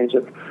number of things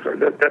that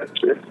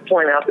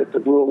point out that the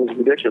rule is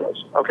ridiculous.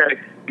 Okay?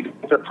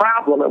 The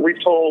problem, and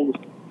we've told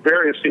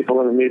various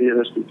people in the media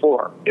this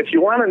before, if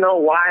you want to know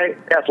why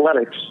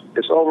athletics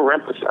is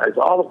overemphasized,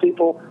 all the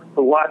people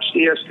who watch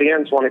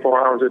ESPN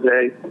 24 hours a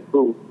day,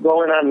 who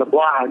go in on the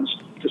blogs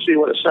to see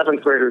what a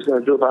seventh grader is going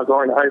to do about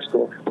going to high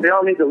school, they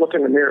all need to look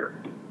in the mirror.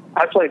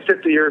 I played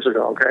 50 years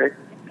ago, okay?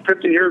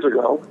 50 years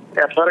ago,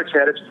 athletics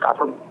had its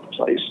proper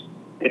place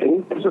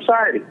in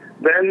society.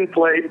 Ben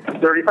played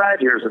 35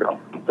 years ago.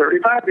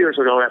 35 years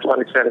ago,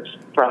 athletics had its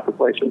proper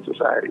place in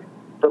society.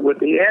 But with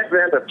the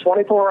advent of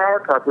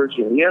 24-hour coverage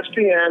and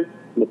ESPN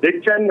and the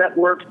Big Ten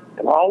Network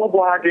and all the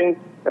blogging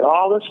and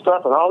all this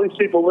stuff and all these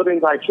people living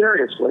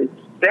vicariously,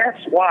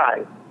 that's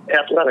why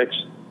athletics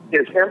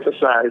is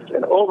emphasized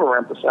and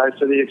overemphasized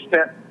to the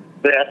extent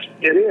that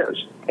it is.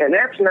 And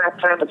that's not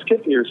Thomas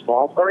Kithier's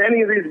fault or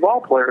any of these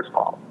ball players'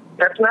 fault.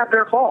 That's not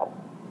their fault.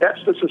 That's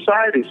the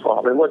society's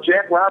fault. And what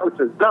Jack Roberts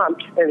has done,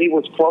 and he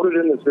was quoted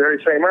in this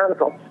very same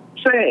article,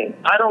 saying,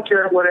 I don't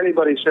care what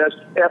anybody says,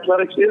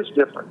 athletics is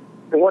different.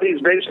 And what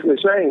he's basically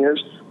saying is,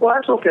 well,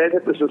 that's okay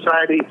that the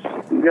society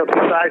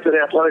decides that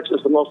athletics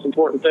is the most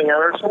important thing on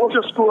earth, so we'll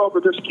just screw over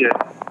this kid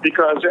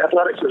because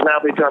athletics has now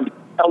become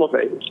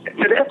elevated.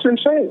 And that's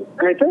insane.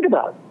 I mean, think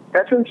about it.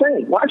 That's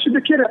insane. Why should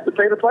the kid have to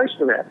pay the price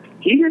for that?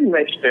 He didn't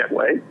make it that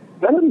way.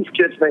 None of these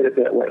kids made it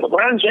that way.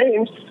 LeBron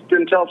James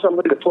didn't tell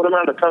somebody to put him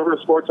on the cover of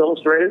Sports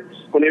Illustrated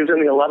when he was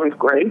in the 11th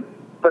grade,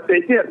 but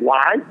they did.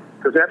 Why?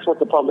 Because that's what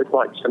the public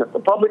likes. And if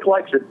the public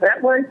likes it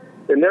that way,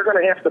 then they're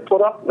going to have to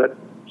put up with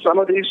some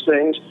of these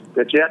things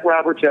that Jack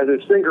Roberts has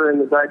his finger in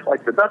the dike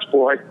like the Dutch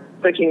boy,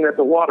 thinking that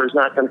the water's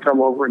not going to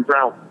come over and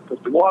drown,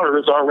 because the water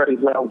is already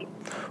drowned.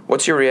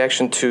 What's your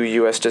reaction to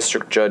U.S.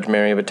 District Judge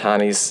Mary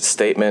Batani's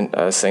statement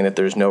saying that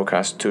there's no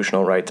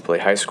constitutional right to play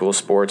high school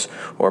sports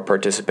or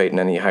participate in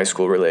any high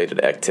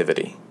school-related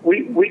activity?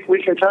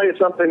 We can tell you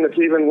something that's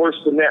even worse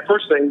than that.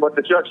 First thing, what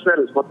the judge said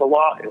is what the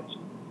law is,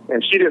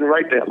 and she didn't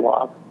write that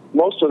law.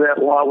 Most of that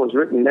law was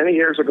written many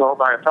years ago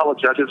by appellate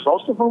judges,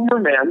 most of whom were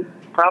men,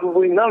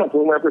 probably none of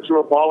whom ever threw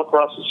a ball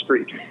across the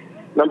street.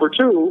 Number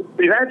two,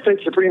 the United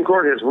States Supreme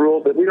Court has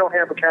ruled that we don't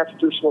have a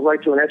constitutional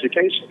right to an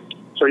education.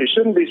 So you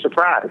shouldn't be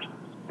surprised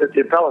that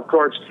the appellate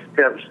courts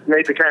have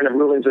made the kind of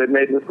rulings they've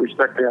made with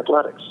respect to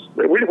athletics.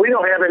 We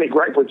don't have any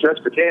gripe with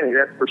Judge Batani,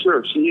 that's for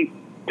sure. She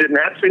did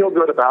not feel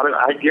good about it.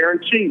 I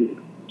guarantee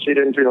you she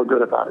didn't feel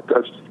good about it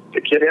because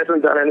the kid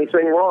hasn't done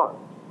anything wrong.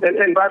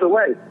 And by the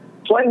way,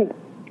 playing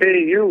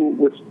AAU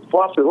with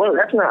Foster Leonard,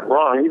 that's not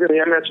wrong. Even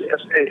the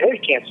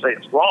MHSAA can't say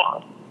it's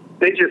wrong.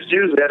 They just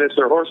use that as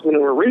their horse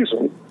manure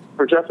reason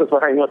for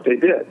justifying what they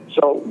did.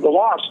 So the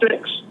law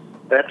stinks.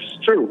 That's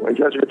true. And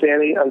Judge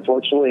Battani,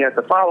 unfortunately, had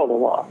to follow the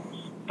law.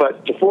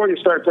 But before you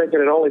start thinking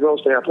it only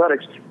goes to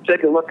athletics,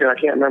 take a look, and I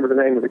can't remember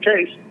the name of the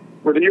case,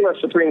 where the U.S.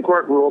 Supreme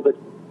Court ruled that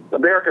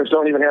Americans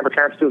don't even have a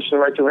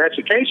constitutional right to an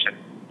education,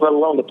 let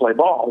alone to play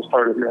ball as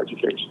part of your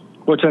education.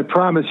 Which I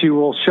promise you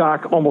will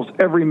shock almost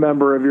every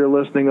member of your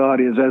listening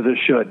audience, as it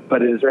should.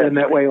 But it's been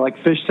that way,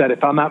 like Fish said,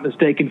 if I'm not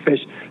mistaken, Fish,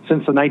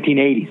 since the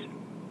 1980s.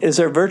 Is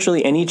there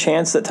virtually any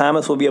chance that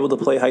Thomas will be able to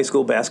play high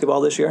school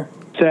basketball this year?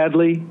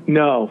 Sadly,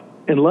 no.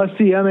 Unless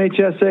the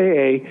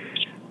MHSAA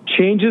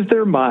changes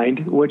their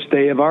mind, which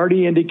they have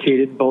already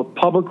indicated both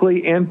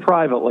publicly and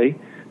privately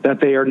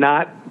that they are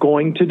not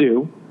going to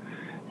do.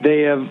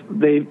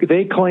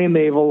 They claim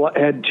they've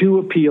had 2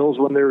 appeals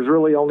when there's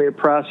really only a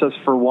process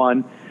for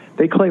 1.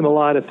 They claim a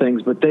lot of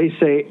things, but they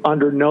say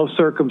under no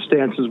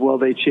circumstances will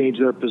they change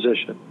their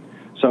position.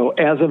 So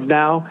as of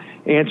now,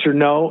 answer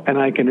no, and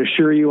I can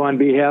assure you on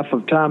behalf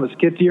of Thomas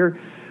Kithier,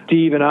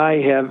 Steve and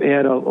I have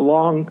had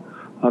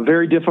a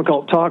very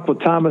difficult talk with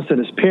Thomas and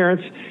his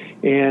parents,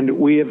 and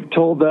we have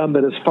told them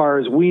that as far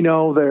as we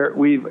know,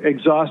 we've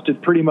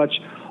exhausted pretty much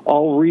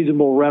all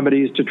reasonable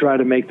remedies to try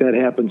to make that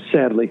happen,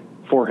 sadly,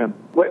 for him.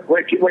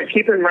 Wait,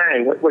 keep in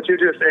mind what you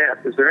just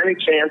asked. Is there any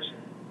chance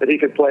that he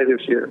could play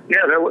this year?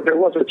 Yeah, there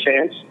was a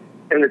chance,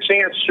 and the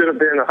chance should have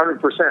been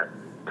 100%.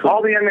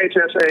 All the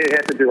MHSAA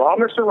had to do, all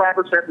Mr.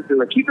 Roberts had to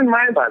do, and keep in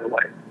mind, by the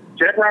way,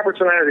 Jack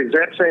Roberts and I are the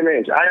exact same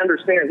age. I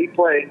understand he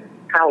played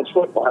college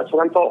football. That's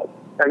what I'm told.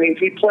 I mean,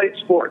 he played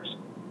sports,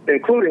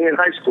 including in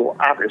high school,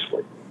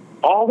 obviously.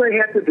 All they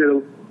had to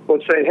do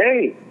was say,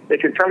 hey, they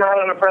could come out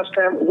on a press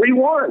conference. We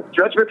won.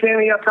 Judge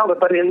Battani upheld it.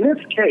 But in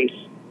this case,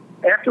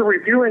 after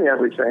reviewing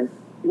everything,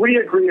 we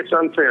agree it's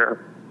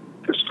unfair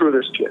to screw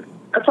this kid.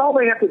 That's all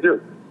they have to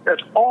do.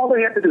 That's all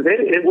they have to do.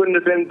 It wouldn't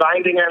have been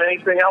binding on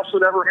anything else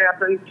that ever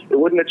happened. It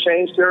wouldn't have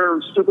changed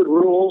their stupid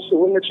rules. It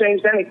wouldn't have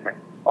changed anything.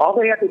 All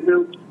they had to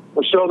do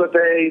was show that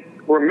they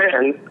were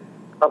men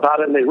about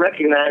it and they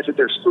recognize that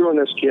they're screwing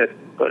this kid.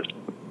 But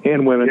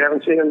and women. You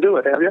haven't seen them do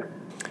it, have you?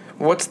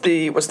 What's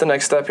the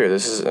next step here?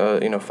 This is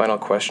final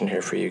question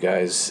here for you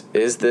guys.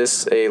 Is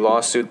this a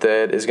lawsuit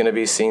that is going to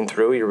be seen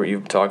through?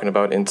 You're talking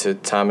about into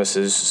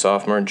Thomas's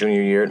sophomore and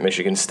junior year at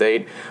Michigan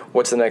State.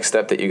 What's the next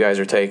step that you guys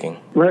are taking?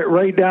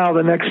 Right now,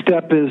 the next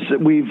step is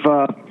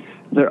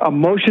a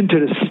motion to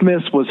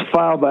dismiss was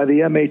filed by the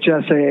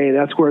MHSAA.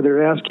 That's where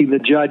they're asking the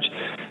judge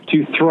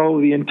to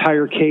throw the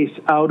entire case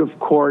out of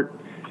court,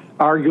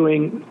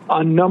 arguing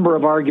a number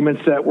of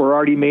arguments that were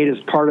already made as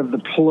part of the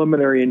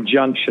preliminary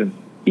injunction.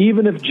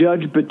 Even if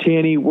Judge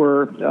Battani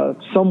were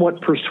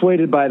somewhat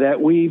persuaded by that,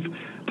 we've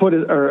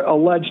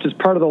alleged as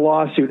part of the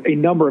lawsuit a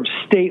number of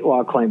state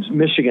law claims,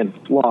 Michigan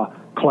law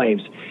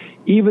claims.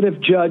 Even if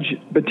Judge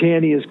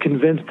Battani is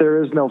convinced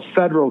there is no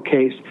federal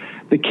case,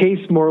 the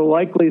case more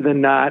likely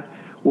than not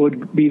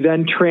would be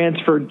then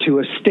transferred to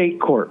a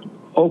state court,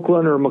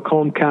 Oakland or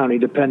Macomb County,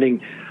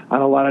 depending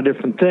on a lot of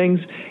different things,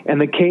 and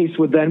the case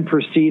would then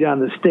proceed on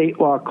the state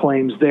law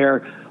claims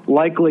there,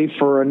 likely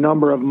for a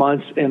number of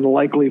months and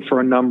likely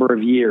for a number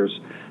of years.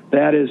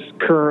 That is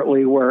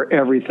currently where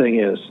everything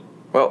is.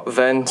 Well,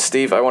 then,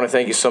 Steve, I want to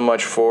thank you so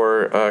much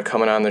for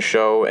coming on the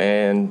show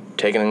and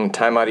taking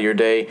time out of your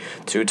day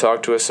to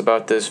talk to us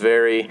about this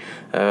very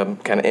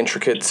kind of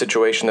intricate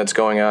situation that's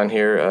going on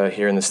here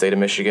in the state of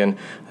Michigan.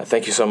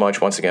 Thank you so much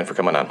once again for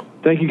coming on.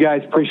 Thank you,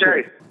 guys.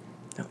 Appreciate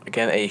it.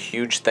 Again, a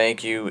huge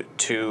thank you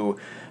to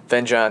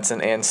Ben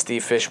Johnson and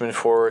Steve Fishman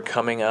for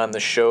coming on the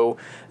show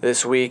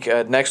this week.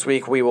 Next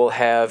week, we will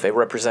have a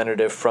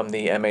representative from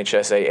the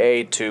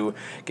MHSAA to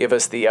give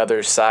us the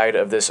other side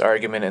of this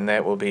argument, and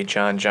that will be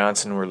John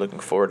Johnson. We're looking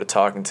forward to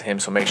talking to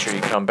him, so make sure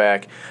you come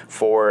back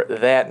for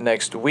that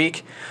next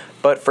week.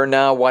 But for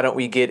now, why don't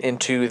we get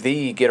into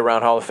the Get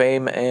Around Hall of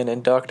Fame and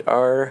induct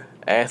our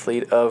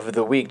Athlete of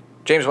the Week.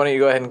 James, why don't you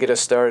go ahead and get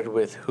us started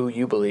with who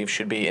you believe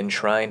should be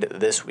enshrined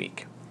this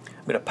week?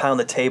 I'm going to pound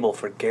the table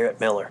for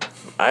Garrett Miller.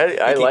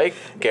 I like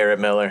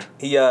Garrett Miller.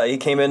 He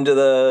came into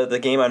the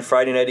game on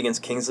Friday night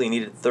against Kingsley. He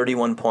needed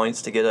 31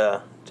 points to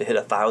hit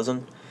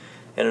 1,000.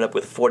 Ended up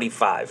with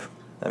 45.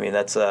 I mean,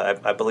 that's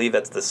I believe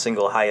that's the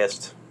single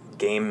highest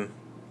game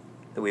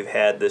that we've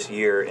had this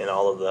year in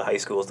all of the high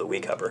schools that we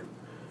cover.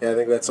 Yeah, I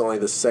think that's only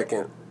the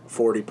second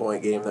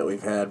 40-point game that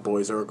we've had,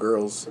 boys or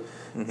girls,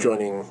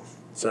 joining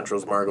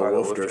Central's Margot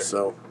Wolfter.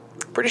 So.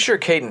 Pretty sure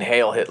Caden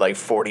Hale hit like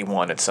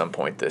 41 at some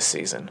point this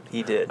season.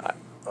 He did.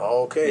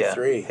 Okay, yeah,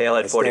 3. Hale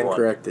had 41. I stand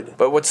corrected.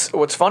 But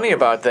what's funny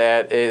about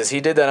that is he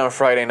did that on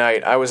Friday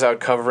night. I was out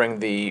covering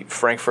the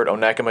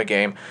Frankfort-Onekama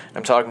game.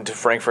 I'm talking to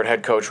Frankfort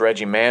head coach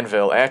Reggie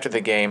Manville after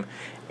the game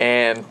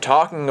and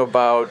talking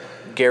about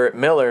Garrett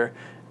Miller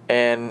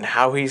and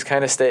how he's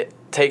kind of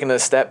taken a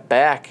step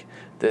back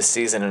this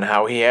season and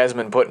how he hasn't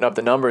been putting up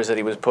the numbers that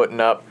he was putting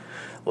up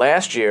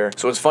last year.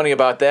 So what's funny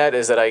about that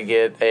is that I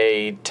get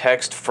a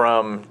text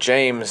from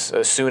James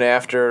soon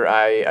after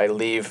I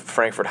leave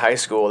Frankfort High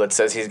School that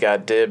says he's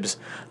got dibs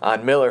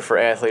on Miller for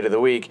Athlete of the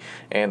Week,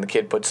 and the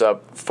kid puts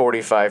up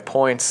 45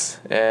 points.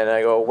 And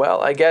I go,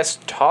 well, I guess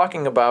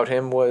talking about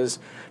him was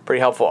pretty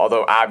helpful,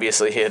 although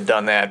obviously he had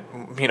done that,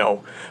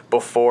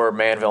 before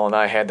Manville and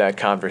I had that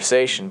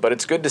conversation. But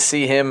it's good to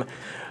see him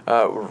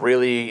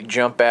really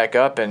jump back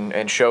up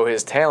and show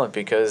his talent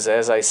because,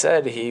 as I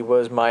said, he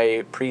was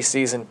my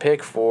preseason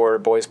pick for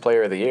Boys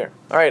Player of the Year.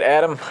 All right,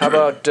 Adam, how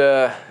about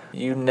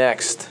you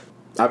next?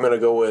 I'm going to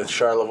go with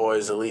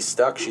Charlevoix's Elise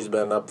Stuck. She's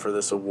been up for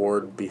this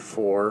award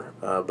before,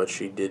 but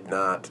she did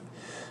not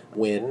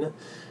win.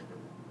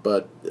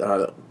 But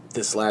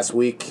this last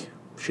week,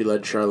 she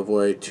led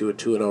Charlevoix to a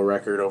 2-0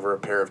 record over a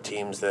pair of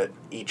teams that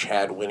each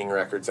had winning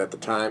records at the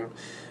time.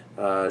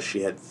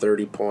 She had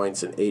 30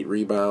 points and 8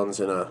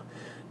 rebounds in a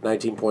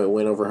 19-point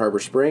win over Harbor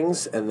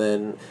Springs, and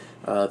then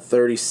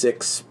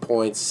 36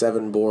 points,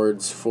 7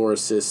 boards, 4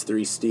 assists,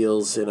 3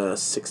 steals in a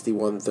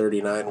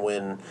 61-39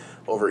 win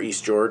over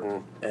East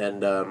Jordan.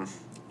 And,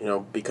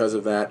 because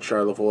of that,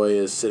 Charlevoix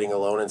is sitting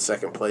alone in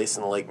second place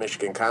in the Lake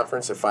Michigan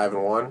Conference at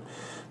 5-1.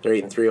 They're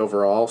 8-3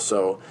 overall,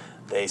 so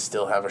they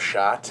still have a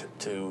shot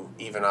to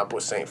even up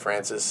with St.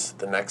 Francis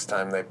the next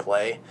time they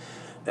play.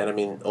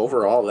 And,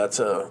 overall, that's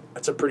a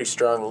pretty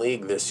strong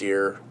league this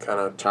year, kind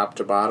of top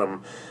to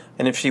bottom.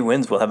 And if she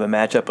wins, we'll have a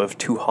matchup of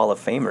 2 Hall of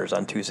Famers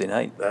on Tuesday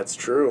night. That's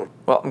true.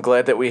 Well, I'm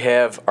glad that we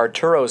have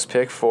Arturo's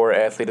pick for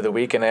Athlete of the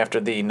Week, and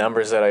after the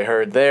numbers that I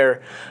heard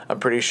there, I'm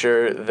pretty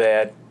sure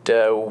that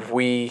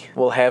we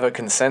will have a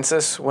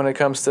consensus when it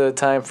comes to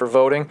time for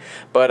voting.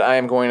 But I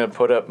am going to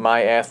put up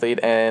my athlete,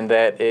 and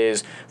that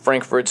is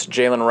Frankfort's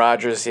Jaylon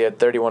Rogers. He had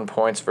 31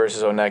 points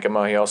versus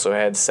Onekama. He also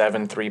had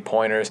 7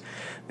 3-pointers.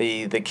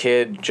 The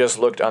kid just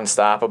looked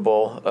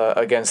unstoppable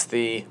against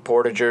the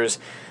Portagers.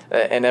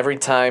 And every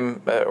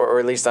time, or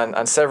at least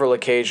on several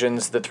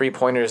occasions, the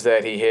 3-pointers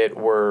that he hit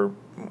were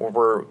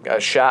a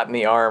shot in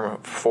the arm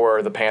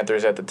for the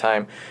Panthers at the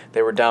time.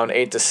 They were down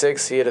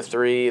 8-6. He hit a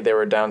 3. They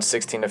were down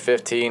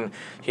 16-15.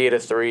 He hit a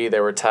 3. They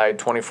were tied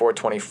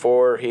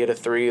 24-24. He hit a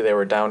 3. They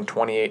were down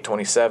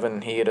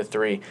 28-27. He hit a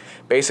 3.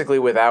 Basically,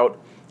 without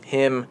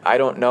him, I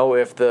don't know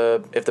if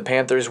the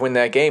Panthers win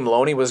that game.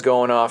 Loney was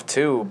going off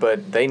too,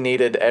 but they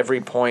needed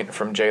every point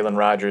from Jaylon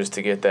Rogers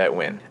to get that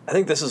win. I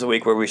think this is a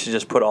week where we should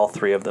just put all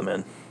 3 of them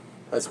in.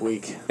 That's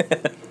weak.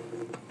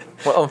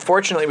 Well,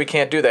 unfortunately, we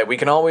can't do that. We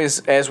can always,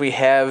 as we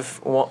have,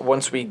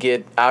 once we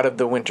get out of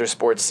the winter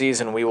sports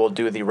season, we will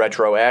do the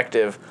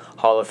retroactive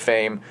Hall of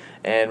Fame,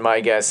 and my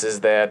guess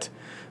is that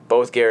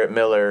both Garrett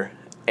Miller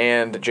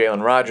and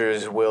Jaylon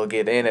Rogers will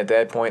get in at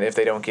that point if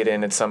they don't get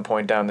in at some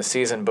point down the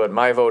season. But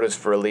my vote is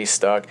for Elise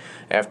Stuck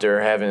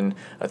after having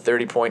a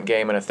 30-point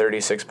game and a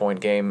 36-point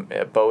game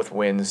at both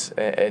wins,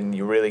 and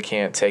you really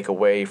can't take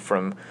away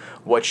from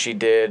what she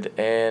did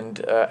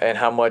and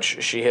how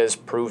much she has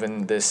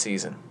proven this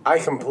season. I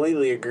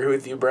completely agree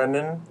with you,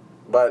 Brendan,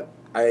 but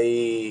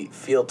I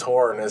feel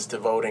torn as to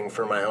voting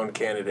for my own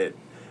candidate,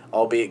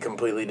 albeit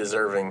completely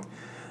deserving.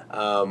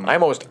 I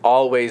almost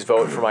always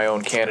vote for my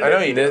own candidate. I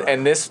know you do.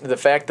 And the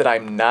fact that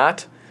I'm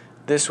not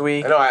this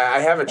week. I know I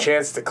have a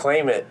chance to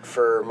claim it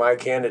for my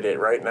candidate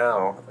right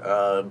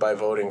now by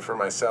voting for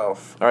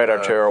myself. All right,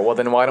 Arturo. Well,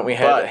 then why don't we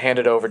hand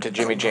it over to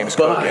Jimmy James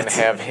Cook and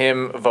have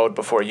him vote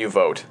before you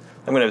vote?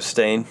 I'm going to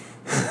abstain.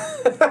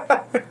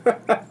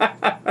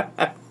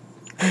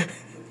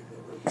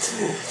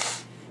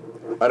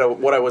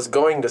 What I was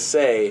going to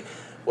say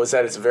was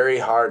that it's very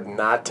hard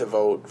not to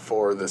vote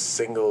for the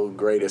single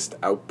greatest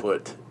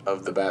output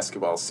of the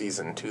basketball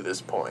season to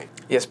this point.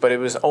 Yes, but it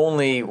was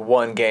only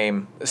one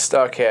game.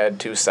 Stuck had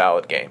 2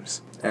 solid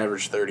games.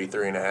 Average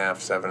 33.5,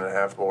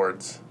 7.5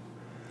 boards.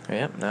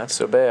 Yeah, not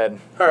so bad.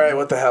 All right,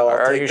 what the hell?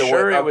 Are you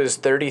sure it was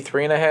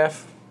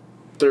 33.5?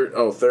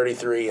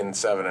 33 and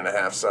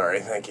 7.5,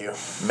 sorry, thank you.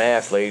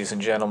 Math, ladies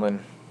and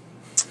gentlemen.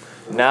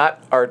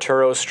 Not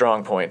Arturo's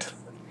strong point.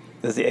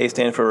 Does the A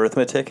stand for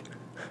arithmetic?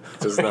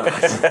 Does not.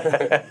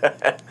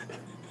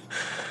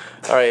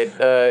 All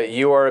right,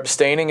 you are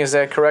abstaining, is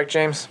that correct,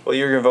 James? Well,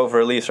 you're going to vote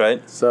for Elise,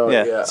 right? So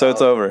it's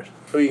over.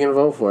 Who are you going to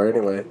vote for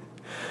anyway?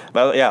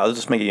 Well, yeah, I'll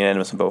just make it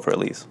unanimous and vote for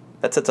Elise.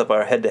 That sets up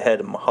our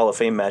head-to-head Hall of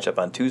Fame matchup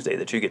on Tuesday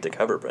that you get to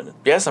cover, Brendan.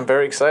 Yes, I'm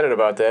very excited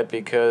about that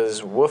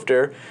because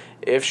Woofter,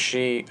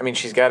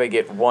 she's got to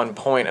get 1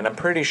 point, and I'm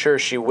pretty sure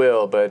she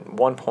will, but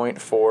 1 point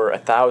for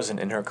 1,000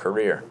 in her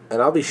career.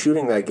 And I'll be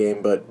shooting that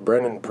game, but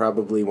Brendan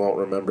probably won't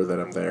remember that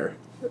I'm there.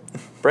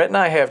 Brett and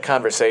I have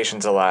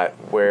conversations a lot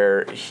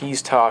where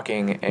he's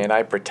talking and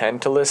I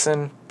pretend to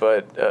listen,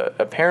 but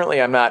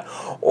apparently I'm not.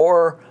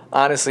 Or,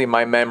 honestly,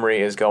 my memory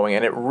is going,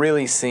 and it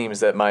really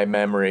seems that my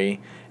memory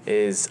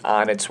is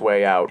on its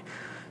way out.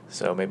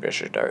 So maybe I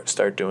should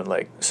start doing,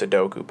 like,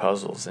 Sudoku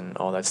puzzles and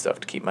all that stuff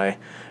to keep my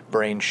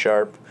brain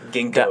sharp.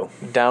 Ginkgo.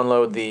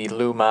 Download the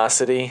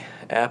Lumosity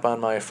app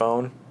on my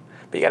phone.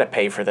 But you got to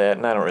pay for that,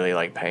 and I don't really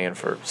like paying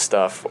for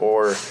stuff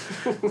or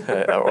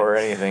or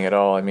anything at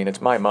all. I mean, it's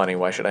my money.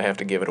 Why should I have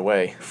to give it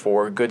away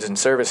for goods and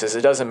services?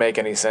 It doesn't make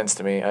any sense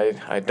to me.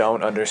 I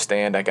don't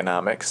understand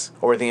economics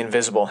or the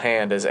invisible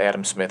hand, as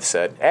Adam Smith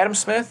said. Adam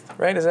Smith,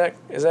 right? Is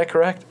that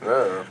correct?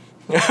 No.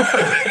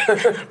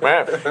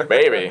 Well,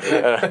 maybe.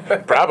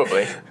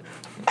 Probably.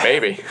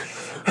 Maybe.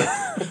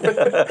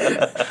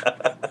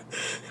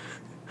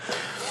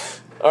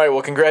 All right,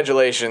 well,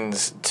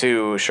 congratulations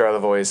to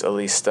Charlevoix's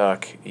Elise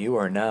Stuck. You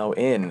are now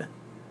in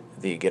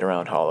the Get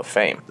Around Hall of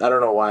Fame. I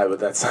don't know why, but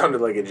that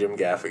sounded like a Jim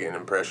Gaffigan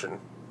impression.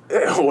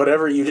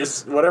 Whatever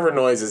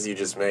noises you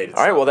just made.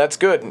 All right, well, that's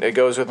good. It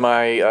goes with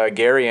my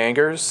Gary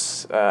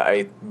Angers.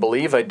 I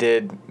believe I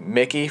did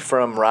Mickey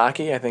from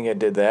Rocky. I think I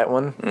did that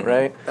one,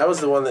 right? That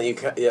was the one that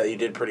you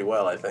did pretty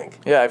well, I think.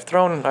 Yeah, I've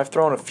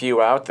thrown a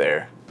few out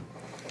there.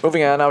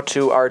 Moving on now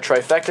to our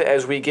trifecta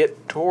as we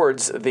get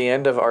towards the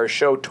end of our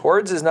show.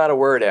 Towards is not a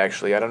word,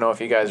 actually. I don't know if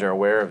you guys are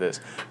aware of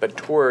this, but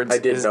towards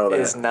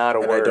is not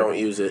a word. I don't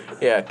use it.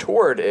 Yeah,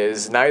 toward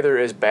is, neither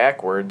is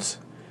backwards.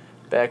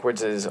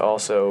 Backwards is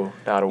also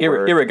not a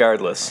word.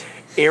 Irregardless.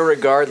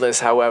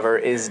 Irregardless, however,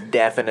 is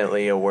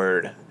definitely a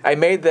word. I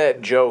made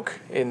that joke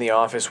in the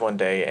office one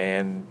day,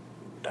 and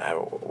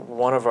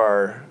one of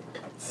our...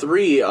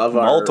 Three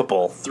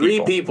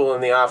people. people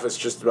in the office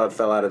just about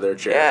fell out of their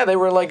chair. Yeah, they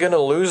were like going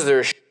to lose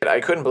their shit. I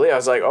couldn't believe it. I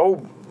was like,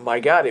 oh my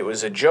God, it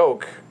was a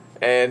joke.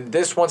 And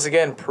this once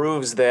again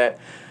proves that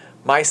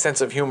my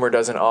sense of humor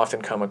doesn't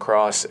often come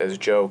across as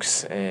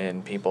jokes,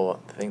 and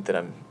people think that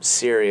I'm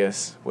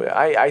serious.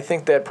 I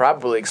think that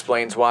probably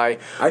explains why.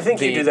 I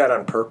think you do that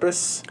on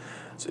purpose.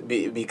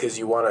 Because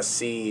you want to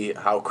see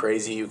how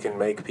crazy you can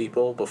make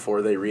people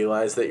before they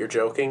realize that you're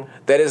joking?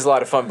 That is a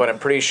lot of fun, but I'm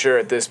pretty sure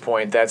at this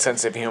point that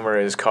sense of humor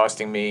is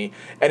costing me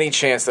any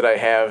chance that I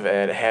have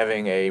at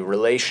having a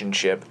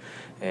relationship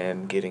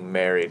and getting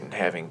married and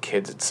having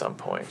kids at some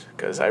point.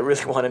 Because I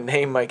really want to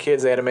name my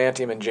kids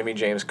Adamantium and Jimmy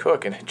James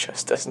Cook, and it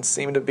just doesn't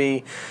seem to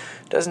be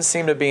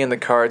in the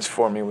cards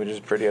for me, which is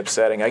pretty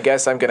upsetting. I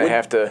guess I'm going to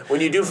have to...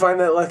 When you do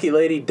find that lucky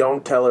lady,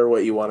 don't tell her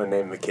what you want to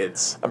name the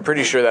kids. I'm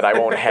pretty sure that I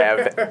won't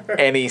have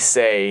any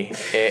say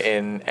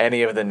in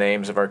any of the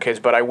names of our kids,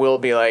 but I will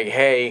be like,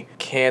 hey,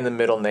 can the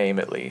middle name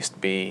at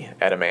least be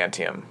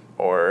Adamantium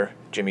or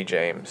Jimmy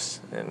James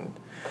and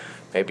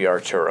maybe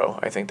Arturo?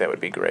 I think that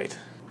would be great.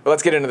 But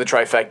let's get into the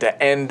trifecta.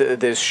 End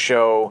this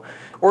show.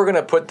 We're going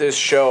to put this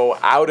show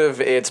out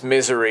of its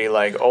misery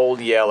like Old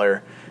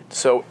Yeller.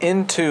 So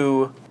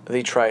into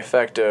the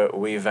trifecta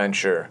we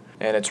venture.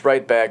 And it's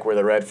right back where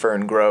the red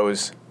fern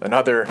grows.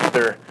 Another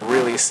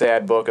really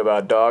sad book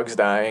about dogs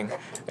dying.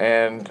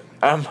 And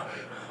I'm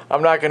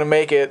not going to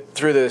make it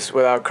through this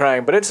without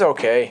crying, but it's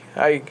okay.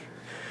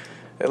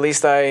 At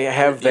least I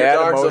have that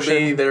emotion. Your dogs will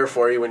be there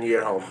for you when you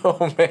get home.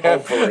 Oh, man.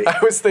 Hopefully. I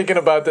was thinking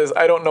about this.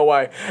 I don't know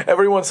why.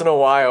 Every once in a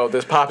while,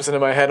 this pops into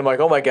my head. I'm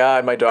like, oh, my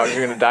God, my dogs are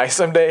going to die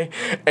someday.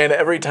 And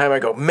every time I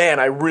go, man,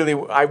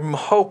 I'm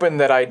hoping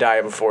that I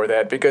die before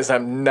that because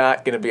I'm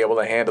not going to be able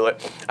to handle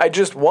it. I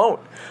just won't.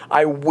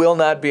 I will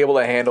not be able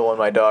to handle when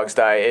my dogs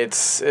die.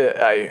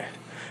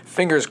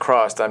 Fingers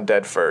crossed I'm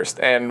dead first.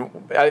 And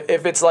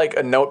if it's like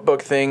a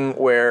notebook thing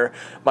where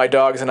my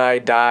dogs and I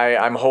die,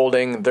 I'm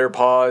holding their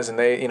paws and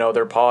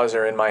their paws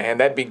are in my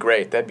hand, that'd be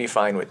great. That'd be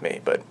fine with me.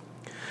 But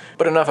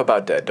enough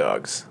about dead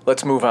dogs.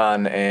 Let's move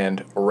on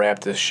and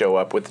wrap this show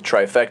up with the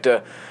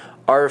trifecta.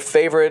 Our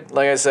favorite,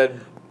 like I said,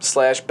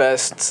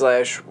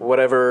 /best/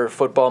 whatever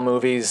football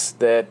movies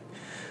that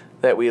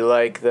we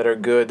like, that are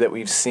good, that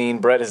we've seen.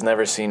 Brett has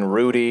never seen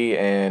Rudy,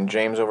 and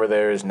James over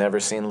there has never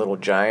seen Little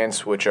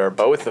Giants, which are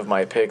both of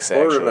my picks,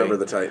 actually. Or Remember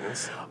the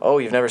Titans. Oh,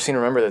 you've never seen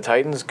Remember the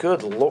Titans?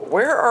 Good Lord.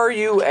 Where are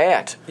you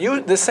at?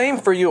 The same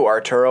for you,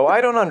 Arturo.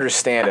 I don't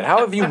understand it.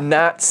 How have you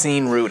not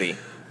seen Rudy?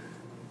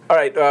 All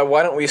right,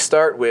 why don't we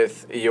start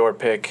with your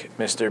pick,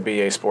 Mr.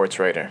 B.A. Sports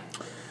Writer?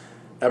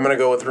 I'm going to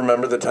go with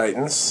Remember the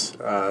Titans.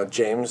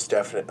 James,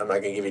 definitely. I'm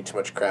not going to give you too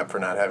much crap for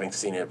not having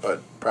seen it,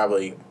 but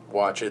probably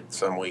watch it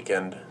some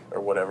weekend or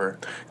whatever.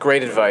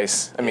 Great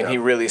advice. I mean, He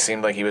really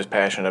seemed like he was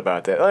passionate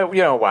about that.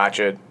 Watch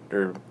it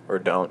or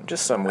don't.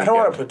 Just some weekend. I don't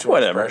want to put too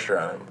much pressure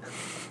on him.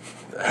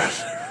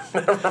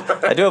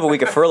 I do have a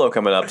week of furlough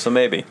coming up, so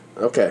maybe.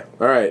 Okay.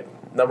 All right.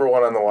 Number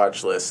one on the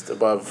watch list.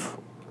 Above,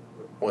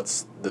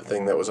 what's the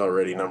thing that was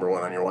already number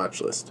one on your watch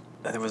list?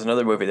 There was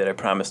another movie that I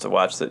promised to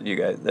watch that you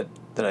guys that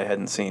I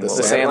hadn't seen. The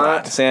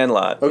Sandlot?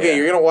 Sandlot. Okay,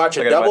 You're going to watch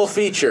a double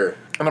feature.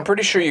 And I'm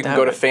pretty sure you can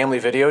go to Family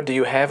Video. Do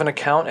you have an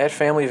account at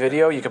Family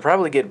Video? You could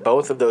probably get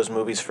both of those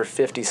movies for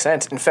 50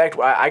 cents. In fact,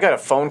 I got a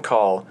phone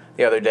call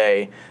the other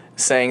day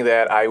saying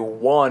that I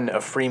won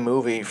a free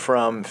movie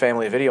from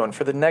Family Video, and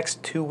for the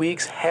next 2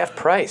 weeks, half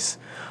price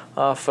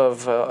off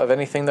of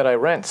anything that I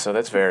rent. So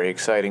that's very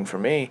exciting for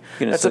me.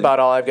 That's about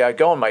all I've got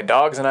going. My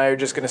dogs and I are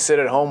just going to sit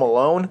at home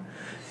alone,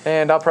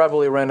 and I'll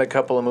probably rent a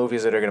couple of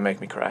movies that are going to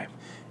make me cry.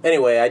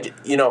 Anyway,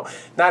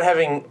 not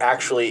having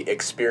actually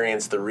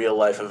experienced the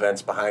real-life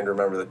events behind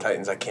Remember the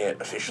Titans, I can't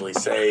officially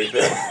say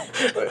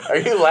that. Are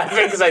you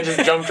laughing because I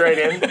just jumped right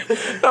in?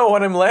 No,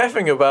 what I'm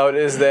laughing about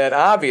is that,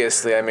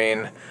 obviously,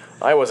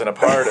 I wasn't a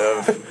part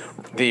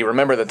of the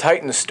Remember the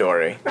Titans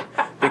story,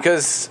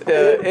 because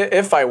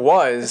if I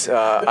was,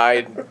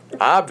 I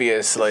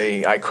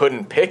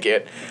couldn't pick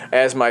it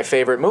as my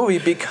favorite movie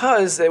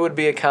because it would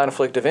be a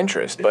conflict of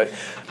interest. But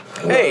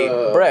hey,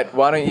 Brett,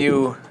 why don't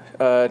you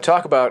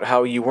talk about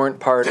how you weren't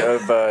part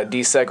of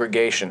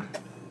desegregation?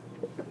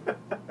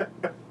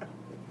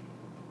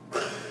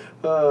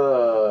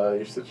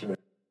 You're such an.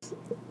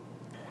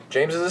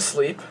 James is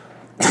asleep.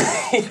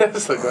 He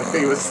does look like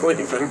he was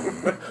sleeping.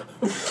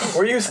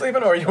 Were you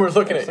sleeping or you were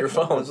looking at your I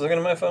phone? was looking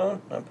at my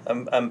phone.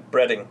 I'm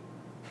breading.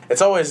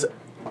 It's always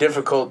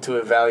difficult to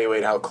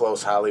evaluate how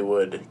close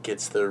Hollywood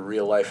gets the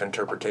real life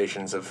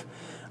interpretations of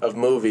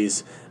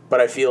movies, but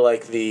I feel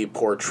like the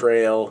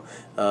portrayal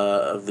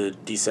of the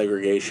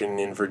desegregation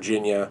in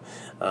Virginia,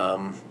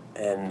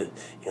 and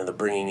the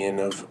bringing in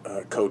of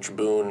Coach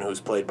Boone,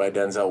 who's played by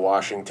Denzel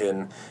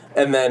Washington,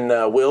 and then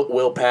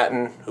Will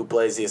Patton, who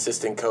plays the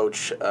assistant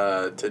coach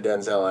to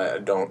Denzel. I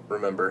don't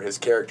remember his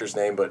character's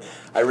name, but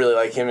I really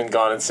like him in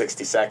Gone in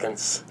 60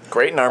 Seconds.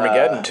 Great in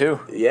Armageddon,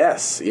 too.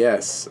 Yes.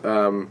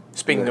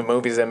 Speaking of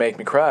movies that make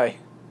me cry.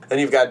 Then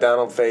you've got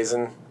Donald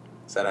Faison.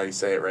 Is that how you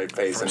say it, right?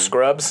 Faison. From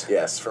Scrubs?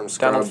 Yes, from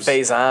Scrubs. Donald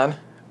Faison.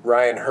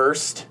 Ryan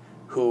Hurst,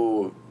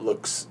 who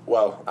looks,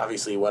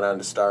 obviously went on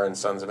to star in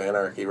Sons of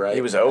Anarchy, right?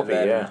 He was Opie,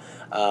 yeah.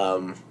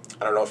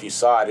 I don't know if you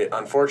saw it. It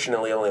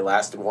unfortunately only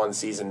lasted one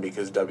season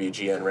because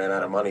WGN ran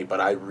out of money, but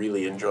I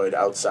really enjoyed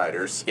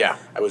Outsiders. Yeah.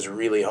 I was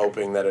really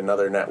hoping that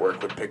another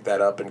network would pick that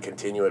up and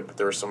continue it, but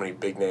there were so many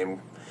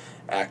big-name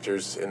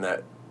actors in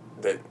that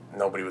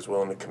nobody was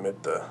willing to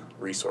commit the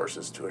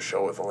resources to a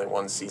show with only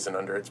one season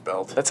under its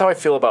belt. That's how I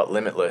feel about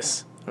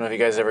Limitless. I don't know if you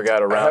guys ever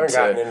got around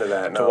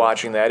to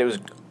watching that. It was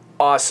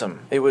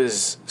awesome. It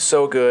was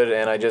so good,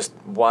 and I just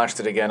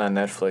watched it again on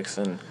Netflix,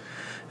 and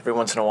every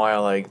once in a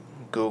while I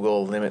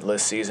Google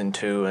Limitless Season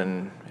 2,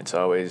 and it's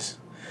always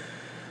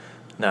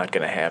not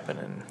going to happen.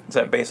 And is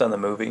that based on the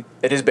movie?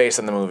 It is based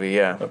on the movie,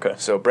 yeah. Okay.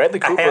 So Bradley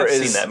Cooper I have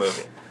seen that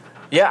movie.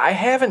 Yeah, I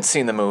haven't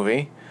seen the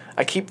movie.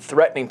 I keep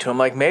threatening to him,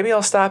 like, maybe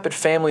I'll stop at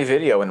Family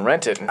Video and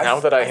rent it. And now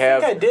that I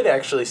have... I think I did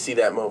actually see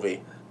that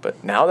movie.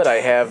 But now that I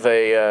have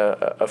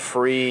a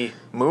free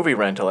movie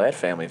rental at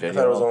Family Video...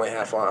 I thought it was only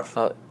half off.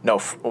 No,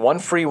 one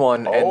free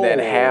one and then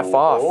half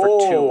off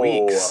for 2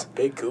 weeks.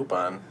 Big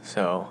coupon.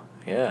 So,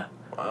 yeah.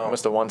 Wow. I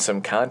must have won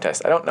some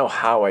contest. I don't know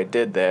how I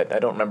did that. I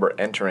don't remember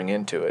entering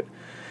into it.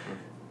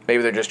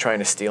 Maybe they're just trying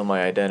to steal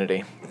my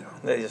identity.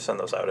 They just send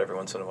those out every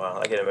once in a while.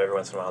 I get them every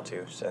once in a while,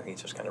 too, so I think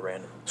it's just kind of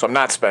random. So I'm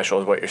not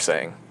special is what you're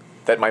saying.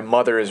 That my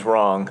mother is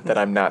wrong, that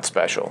I'm not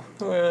special.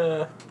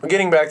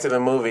 Getting back to the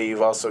movie,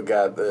 you've also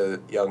got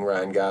the young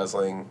Ryan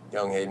Gosling,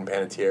 young Hayden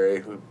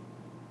Panettiere, who,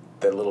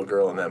 that little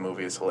girl in that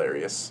movie is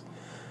hilarious.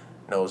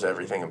 Knows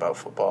everything about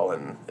football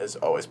and is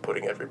always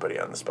putting everybody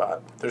on the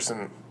spot. There's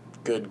some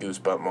good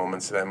goosebump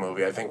moments in that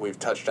movie. I think we've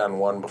touched on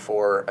one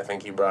before. I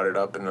think you brought it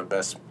up in the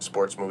best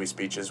sports movie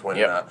speeches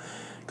when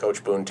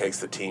Coach Boone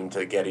takes the team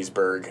to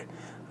Gettysburg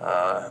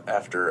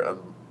after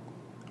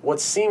what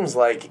seems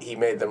like he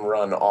made them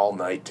run all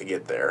night to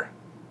get there.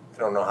 I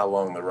don't know how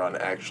long the run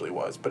actually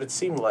was, but it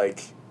seemed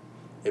like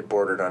it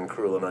bordered on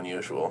cruel and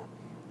unusual.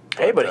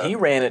 But he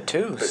ran it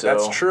too. So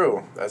that's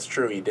true. That's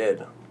true. He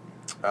did.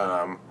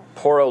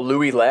 Poor old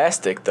Louis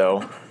Lastic,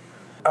 though.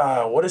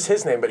 What is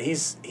his name? But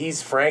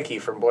he's Frankie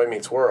from Boy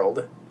Meets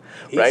World.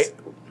 Right.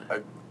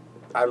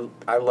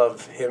 I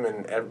love him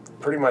in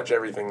pretty much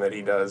everything that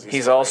he does.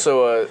 He's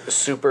also a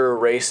super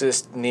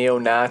racist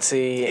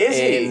neo-Nazi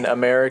in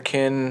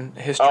American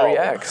History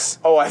X.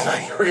 Oh, I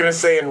thought you were going to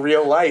say in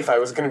real life. I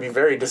was going to be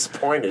very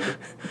disappointed.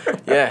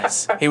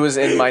 Yes. He was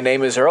in My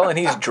Name is Earl, and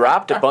he's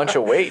dropped a bunch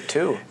of weight,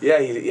 too. Yeah,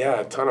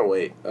 a ton of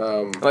weight.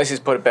 Unless he's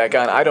put it back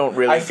on.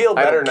 I feel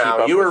better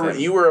now.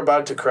 You were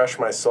about to crush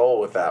my soul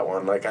with that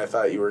one. Like, I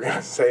thought you were going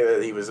to say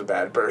that he was a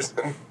bad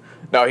person.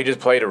 No, he just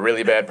played a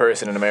really bad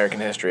person in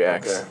American History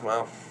X. Okay,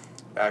 well,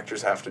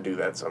 actors have to do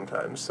that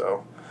sometimes,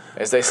 so...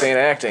 As they say in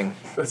acting.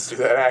 Let's do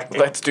that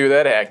acting. Let's do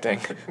that acting.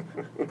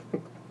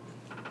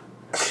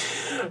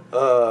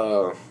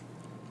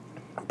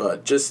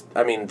 But just,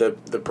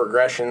 the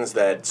progressions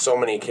that so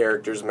many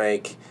characters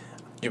make...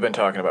 You've been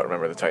talking about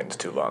Remember the Titans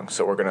too long,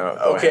 so we're going to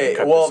go ahead and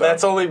cut well, this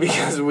that's off. only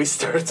because we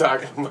started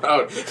talking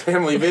about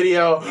Family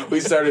Video. We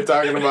started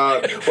talking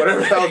about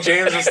whatever the hell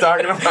James was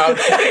talking about.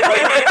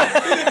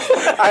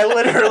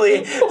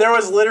 There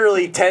was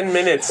literally 10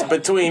 minutes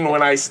between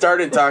when I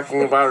started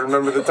talking about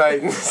Remember the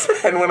Titans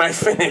and when I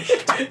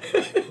finished.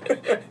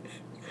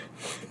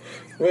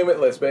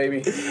 Limitless,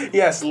 baby.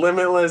 Yes,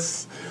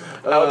 Limitless.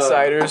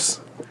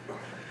 Outsiders.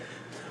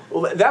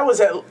 Well, that was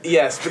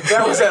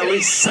at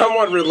least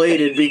somewhat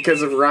related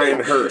because of Ryan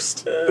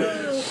Hurst.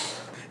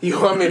 You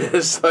want me to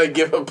just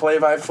give a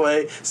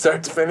play-by-play,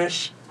 start to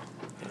finish?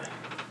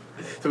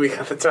 Do we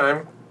got the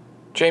time?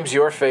 James,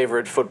 your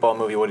favorite football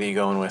movie? What are you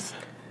going with?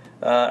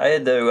 I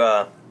had to.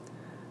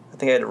 I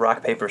think I had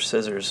rock paper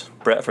scissors,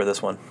 Brett, for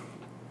this one,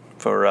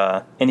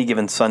 for Any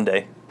Given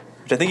Sunday,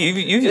 which I think you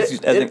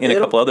used in a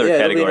couple other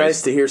categories. It'll be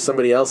nice to hear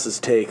somebody else's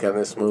take on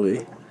this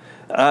movie.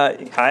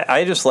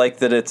 I just like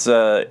that it's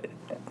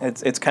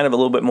it's kind of a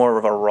little bit more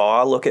of a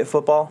raw look at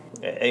football.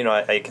 You know,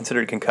 I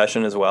considered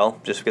Concussion as well,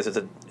 just because it's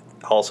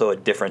also a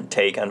different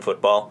take on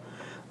football.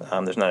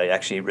 There's not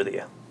actually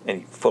really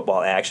any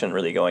football action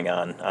really going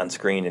on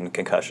screen in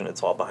Concussion.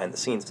 It's all behind the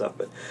scenes stuff.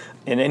 But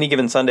in Any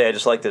Given Sunday, I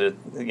just liked it.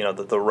 You know,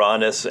 the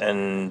rawness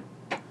and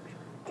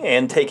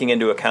taking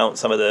into account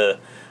some of the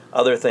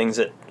other things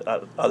that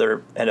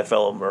other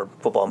NFL or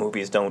football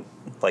movies don't,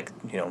 like,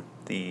 you know,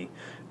 the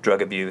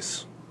drug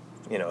abuse,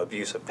 you know,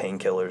 abuse of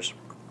painkillers.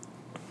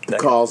 The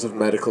calls of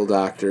medical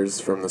doctors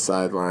from the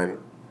sideline.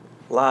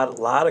 Lot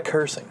of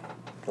cursing.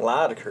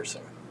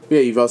 Yeah,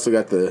 you've also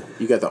got the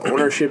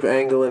ownership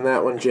angle in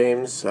that one,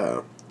 James.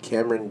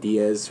 Cameron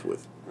Diaz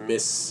with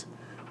Miss,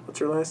 what's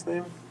her last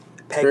name?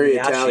 It's very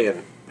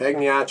Italian.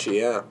 Pagliacci,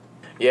 yeah.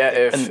 Yeah,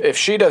 if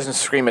she doesn't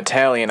scream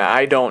Italian,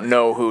 I don't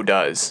know who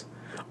does.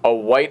 A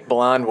white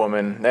blonde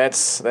woman,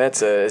 that's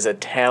as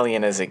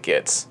Italian as it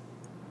gets.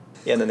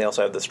 Yeah, and then they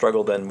also have the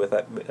struggle then with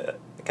that,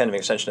 kind of an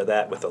extension of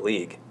that with the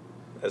league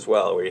as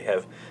well, where you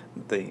have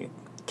the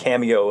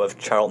cameo of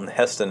Charlton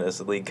Heston as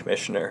the league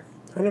commissioner.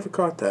 I never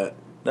caught that.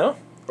 No?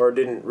 Or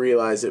didn't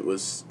realize it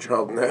was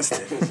Charlton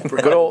Heston.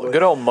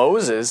 Good old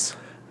Moses.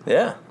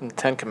 Yeah. The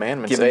Ten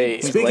Commandments.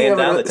 Speaking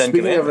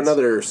of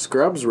another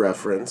Scrubs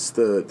reference,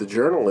 the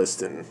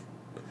journalist in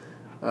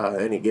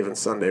Any Given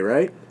Sunday,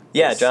 right?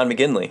 Yeah, John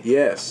McGinley.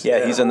 Yes.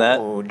 Yeah, he's in that.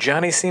 Oh,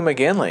 Johnny C.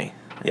 McGinley.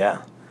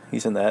 Yeah,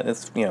 he's in that.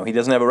 It's, you know, he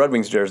doesn't have a Red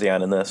Wings jersey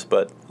on in this,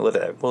 but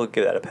we'll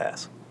give that a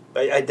pass.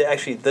 I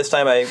actually, this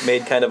time I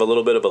made kind of a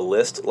little bit of a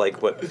list,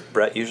 like what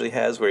Brett usually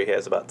has, where he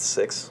has about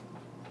 6.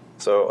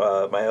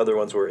 So my other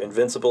ones were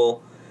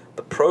Invincible,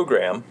 The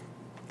Program.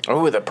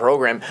 Oh, The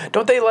Program.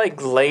 Don't they,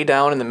 like, lay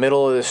down in the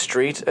middle of the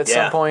street at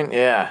some point?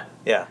 Yeah.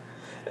 Yeah.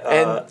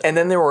 And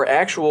then there were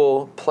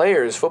actual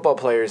players, football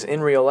players,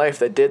 in real life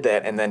that did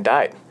that and then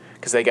died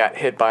because they got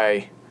hit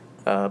by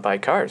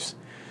cars.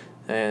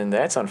 And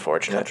that's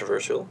unfortunate.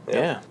 Controversial.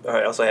 Yeah. All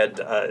right, I also had,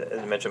 as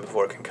I mentioned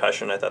before,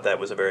 Concussion. I thought that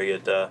was a very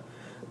good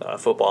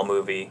football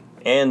movie.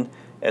 And,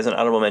 as an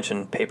honorable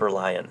mention, Paper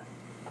Lion.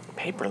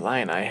 Paper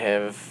Lion, I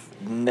have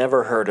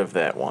never heard of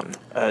that one.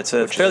 It's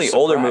a fairly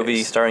older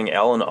movie starring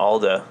Alan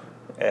Alda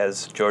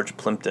as George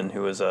Plimpton,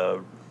 who was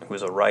a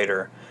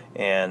writer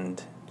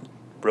and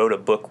wrote a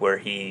book where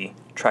he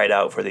tried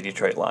out for the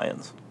Detroit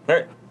Lions. All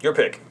right, your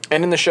pick.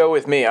 And in the show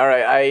with me, all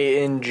right, I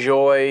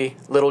enjoy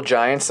Little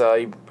Giants.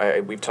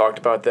 We've talked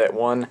about that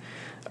one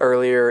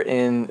earlier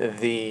in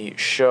the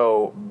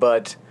show,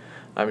 but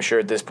I'm sure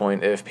at this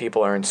point, if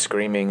people aren't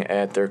screaming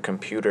at their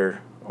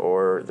computer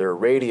or their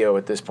radio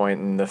at this point,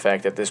 and the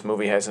fact that this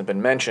movie hasn't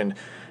been mentioned,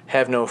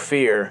 have no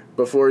fear.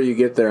 Before you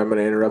get there, I'm going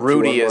to interrupt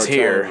Rudy you one is more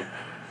here. time.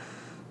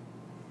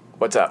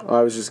 What's up?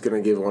 I was just going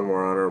to give one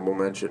more honorable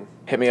mention.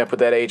 Hit me up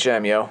with that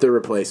HM, yo. The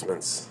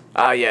Replacements.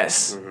 Ah,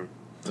 yes. Mm-hmm.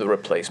 The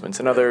Replacements.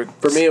 Another...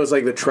 For me, it was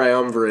like the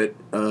triumvirate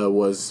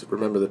was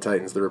Remember the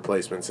Titans, The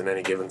Replacements, and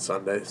Any Given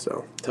Sunday.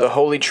 So The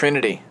Holy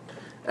Trinity.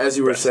 As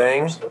you were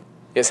saying...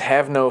 Is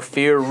Have No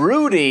Fear.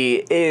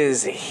 Rudy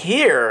is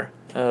here.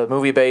 A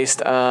movie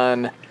based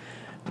on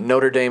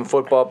Notre Dame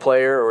football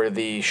player, or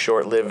the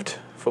short-lived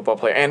football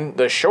player, and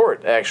the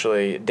short,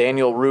 actually,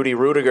 Daniel Rudy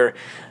Rudiger.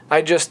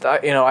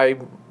 I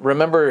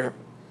remember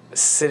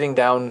sitting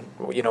down,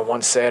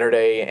 one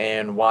Saturday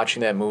and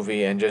watching that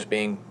movie and just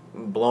being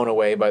blown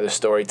away by the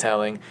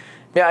storytelling.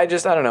 Yeah, I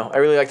don't know. I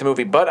really like the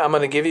movie, but I'm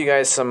going to give you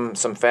guys some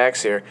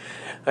facts here.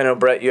 I know,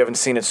 Brett, you haven't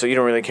seen it, so you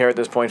don't really care at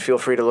this point. Feel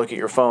free to look at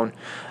your phone.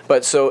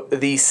 But so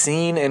the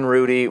scene in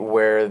Rudy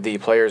where the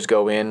players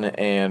go in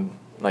and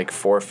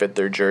forfeit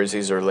their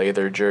jerseys or lay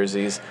their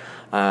jerseys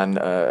on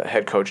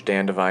head coach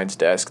Dan Devine's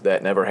desk,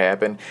 that never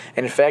happened.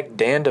 And in fact,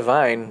 Dan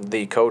Devine,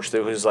 the coach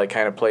who's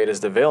kind of played as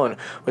the villain,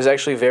 was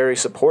actually very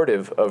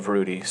supportive of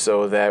Rudy.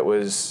 So that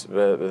was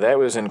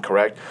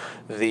incorrect.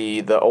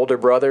 The older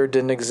brother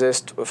didn't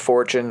exist.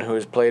 Fortune, who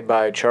was played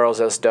by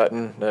Charles S.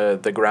 Dutton,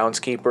 the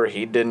groundskeeper,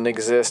 he didn't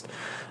exist.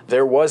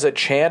 There was a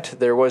chant.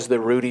 There was the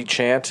Rudy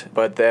chant,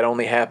 but that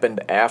only happened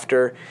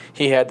after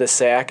he had the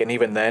sack, and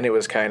even then it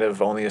was kind of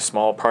only a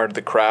small part of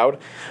the crowd.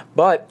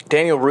 But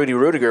Daniel Rudy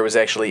Rudiger was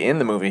actually in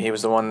the movie. He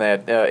was the one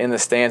that, in the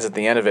stands at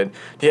the end of it.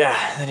 Yeah,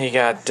 then you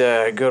got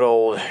good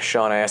old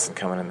Sean Astin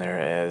coming in there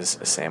as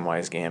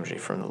Samwise Gamgee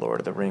from The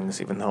Lord of the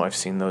Rings, even though I've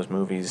seen those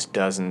movies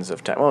dozens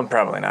of times. Well,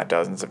 probably not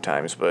dozens of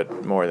times,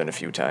 but more than a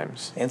few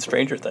times. And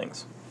Stranger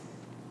Things.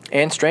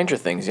 And Stranger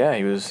Things, yeah,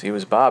 he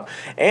was Bob.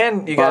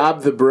 And you Bob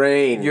got the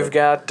Brain. You've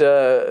got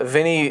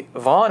Vinnie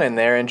Vaughn in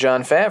there and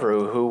Jon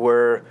Favreau, who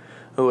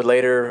would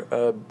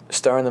later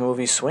star in the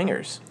movie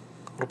Swingers.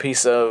 A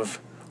piece of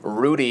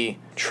Rudy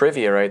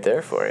trivia right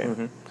there for you.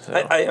 Mm-hmm. So.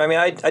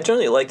 I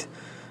generally liked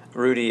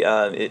Rudy.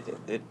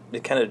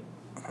 It kind of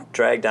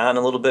dragged on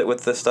a little bit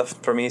with this stuff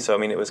for me.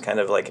 So it was kind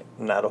of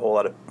not a whole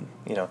lot of,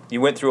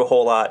 you went through a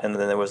whole lot, and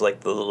then there was the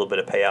little bit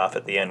of payoff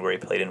at the end where he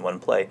played in one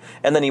play,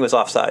 and then he was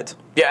offsides.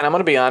 Yeah, and I'm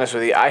going to be honest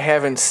with you, I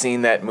haven't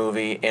seen that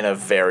movie in a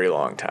very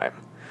long time.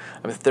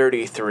 I'm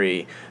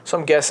 33, so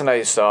I'm guessing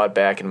I saw it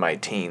back in my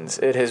teens.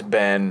 It has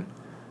been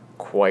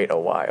quite a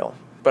while,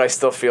 but I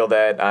still feel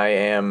that I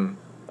am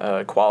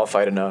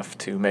qualified enough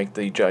to make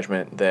the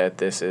judgment that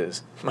this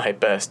is my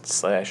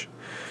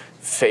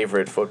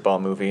best/favorite football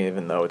movie,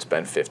 even though it's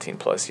been 15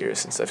 plus years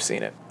since I've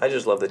seen it. I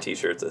just love the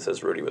T-shirt that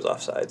says Rudy was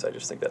offsides. I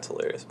just think that's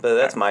hilarious. But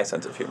that's my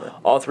sense of humor.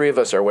 All three of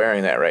us are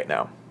wearing that right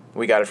now.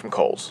 We got it from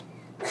Kohl's.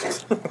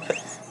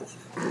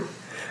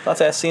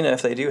 Let's ask Cena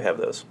if they do have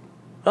those.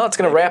 Well, it's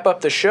going to wrap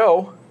up the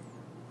show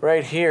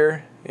right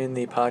here in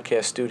the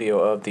podcast studio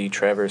of the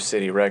Traverse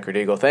City Record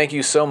Eagle. Thank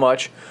you so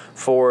much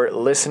for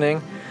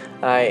listening.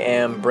 I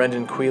am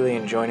Brendan Quealy,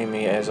 and joining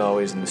me, as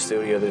always, in the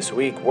studio this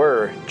week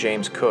were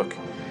James Cook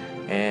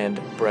and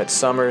Brett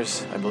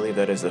Summers. I believe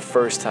that is the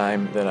first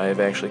time that I have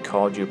actually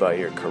called you by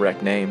your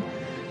correct name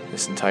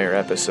this entire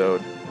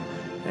episode,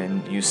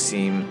 and you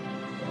seem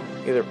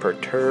either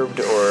perturbed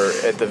or,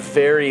 at the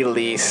very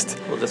least,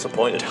 A little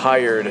disappointed.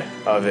 tired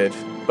of it.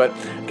 But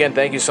again,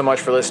 thank you so much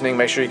for listening.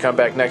 Make sure you come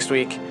back next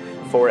week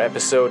for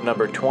episode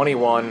number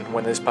 21,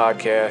 when this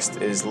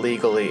podcast is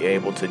legally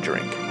able to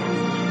drink.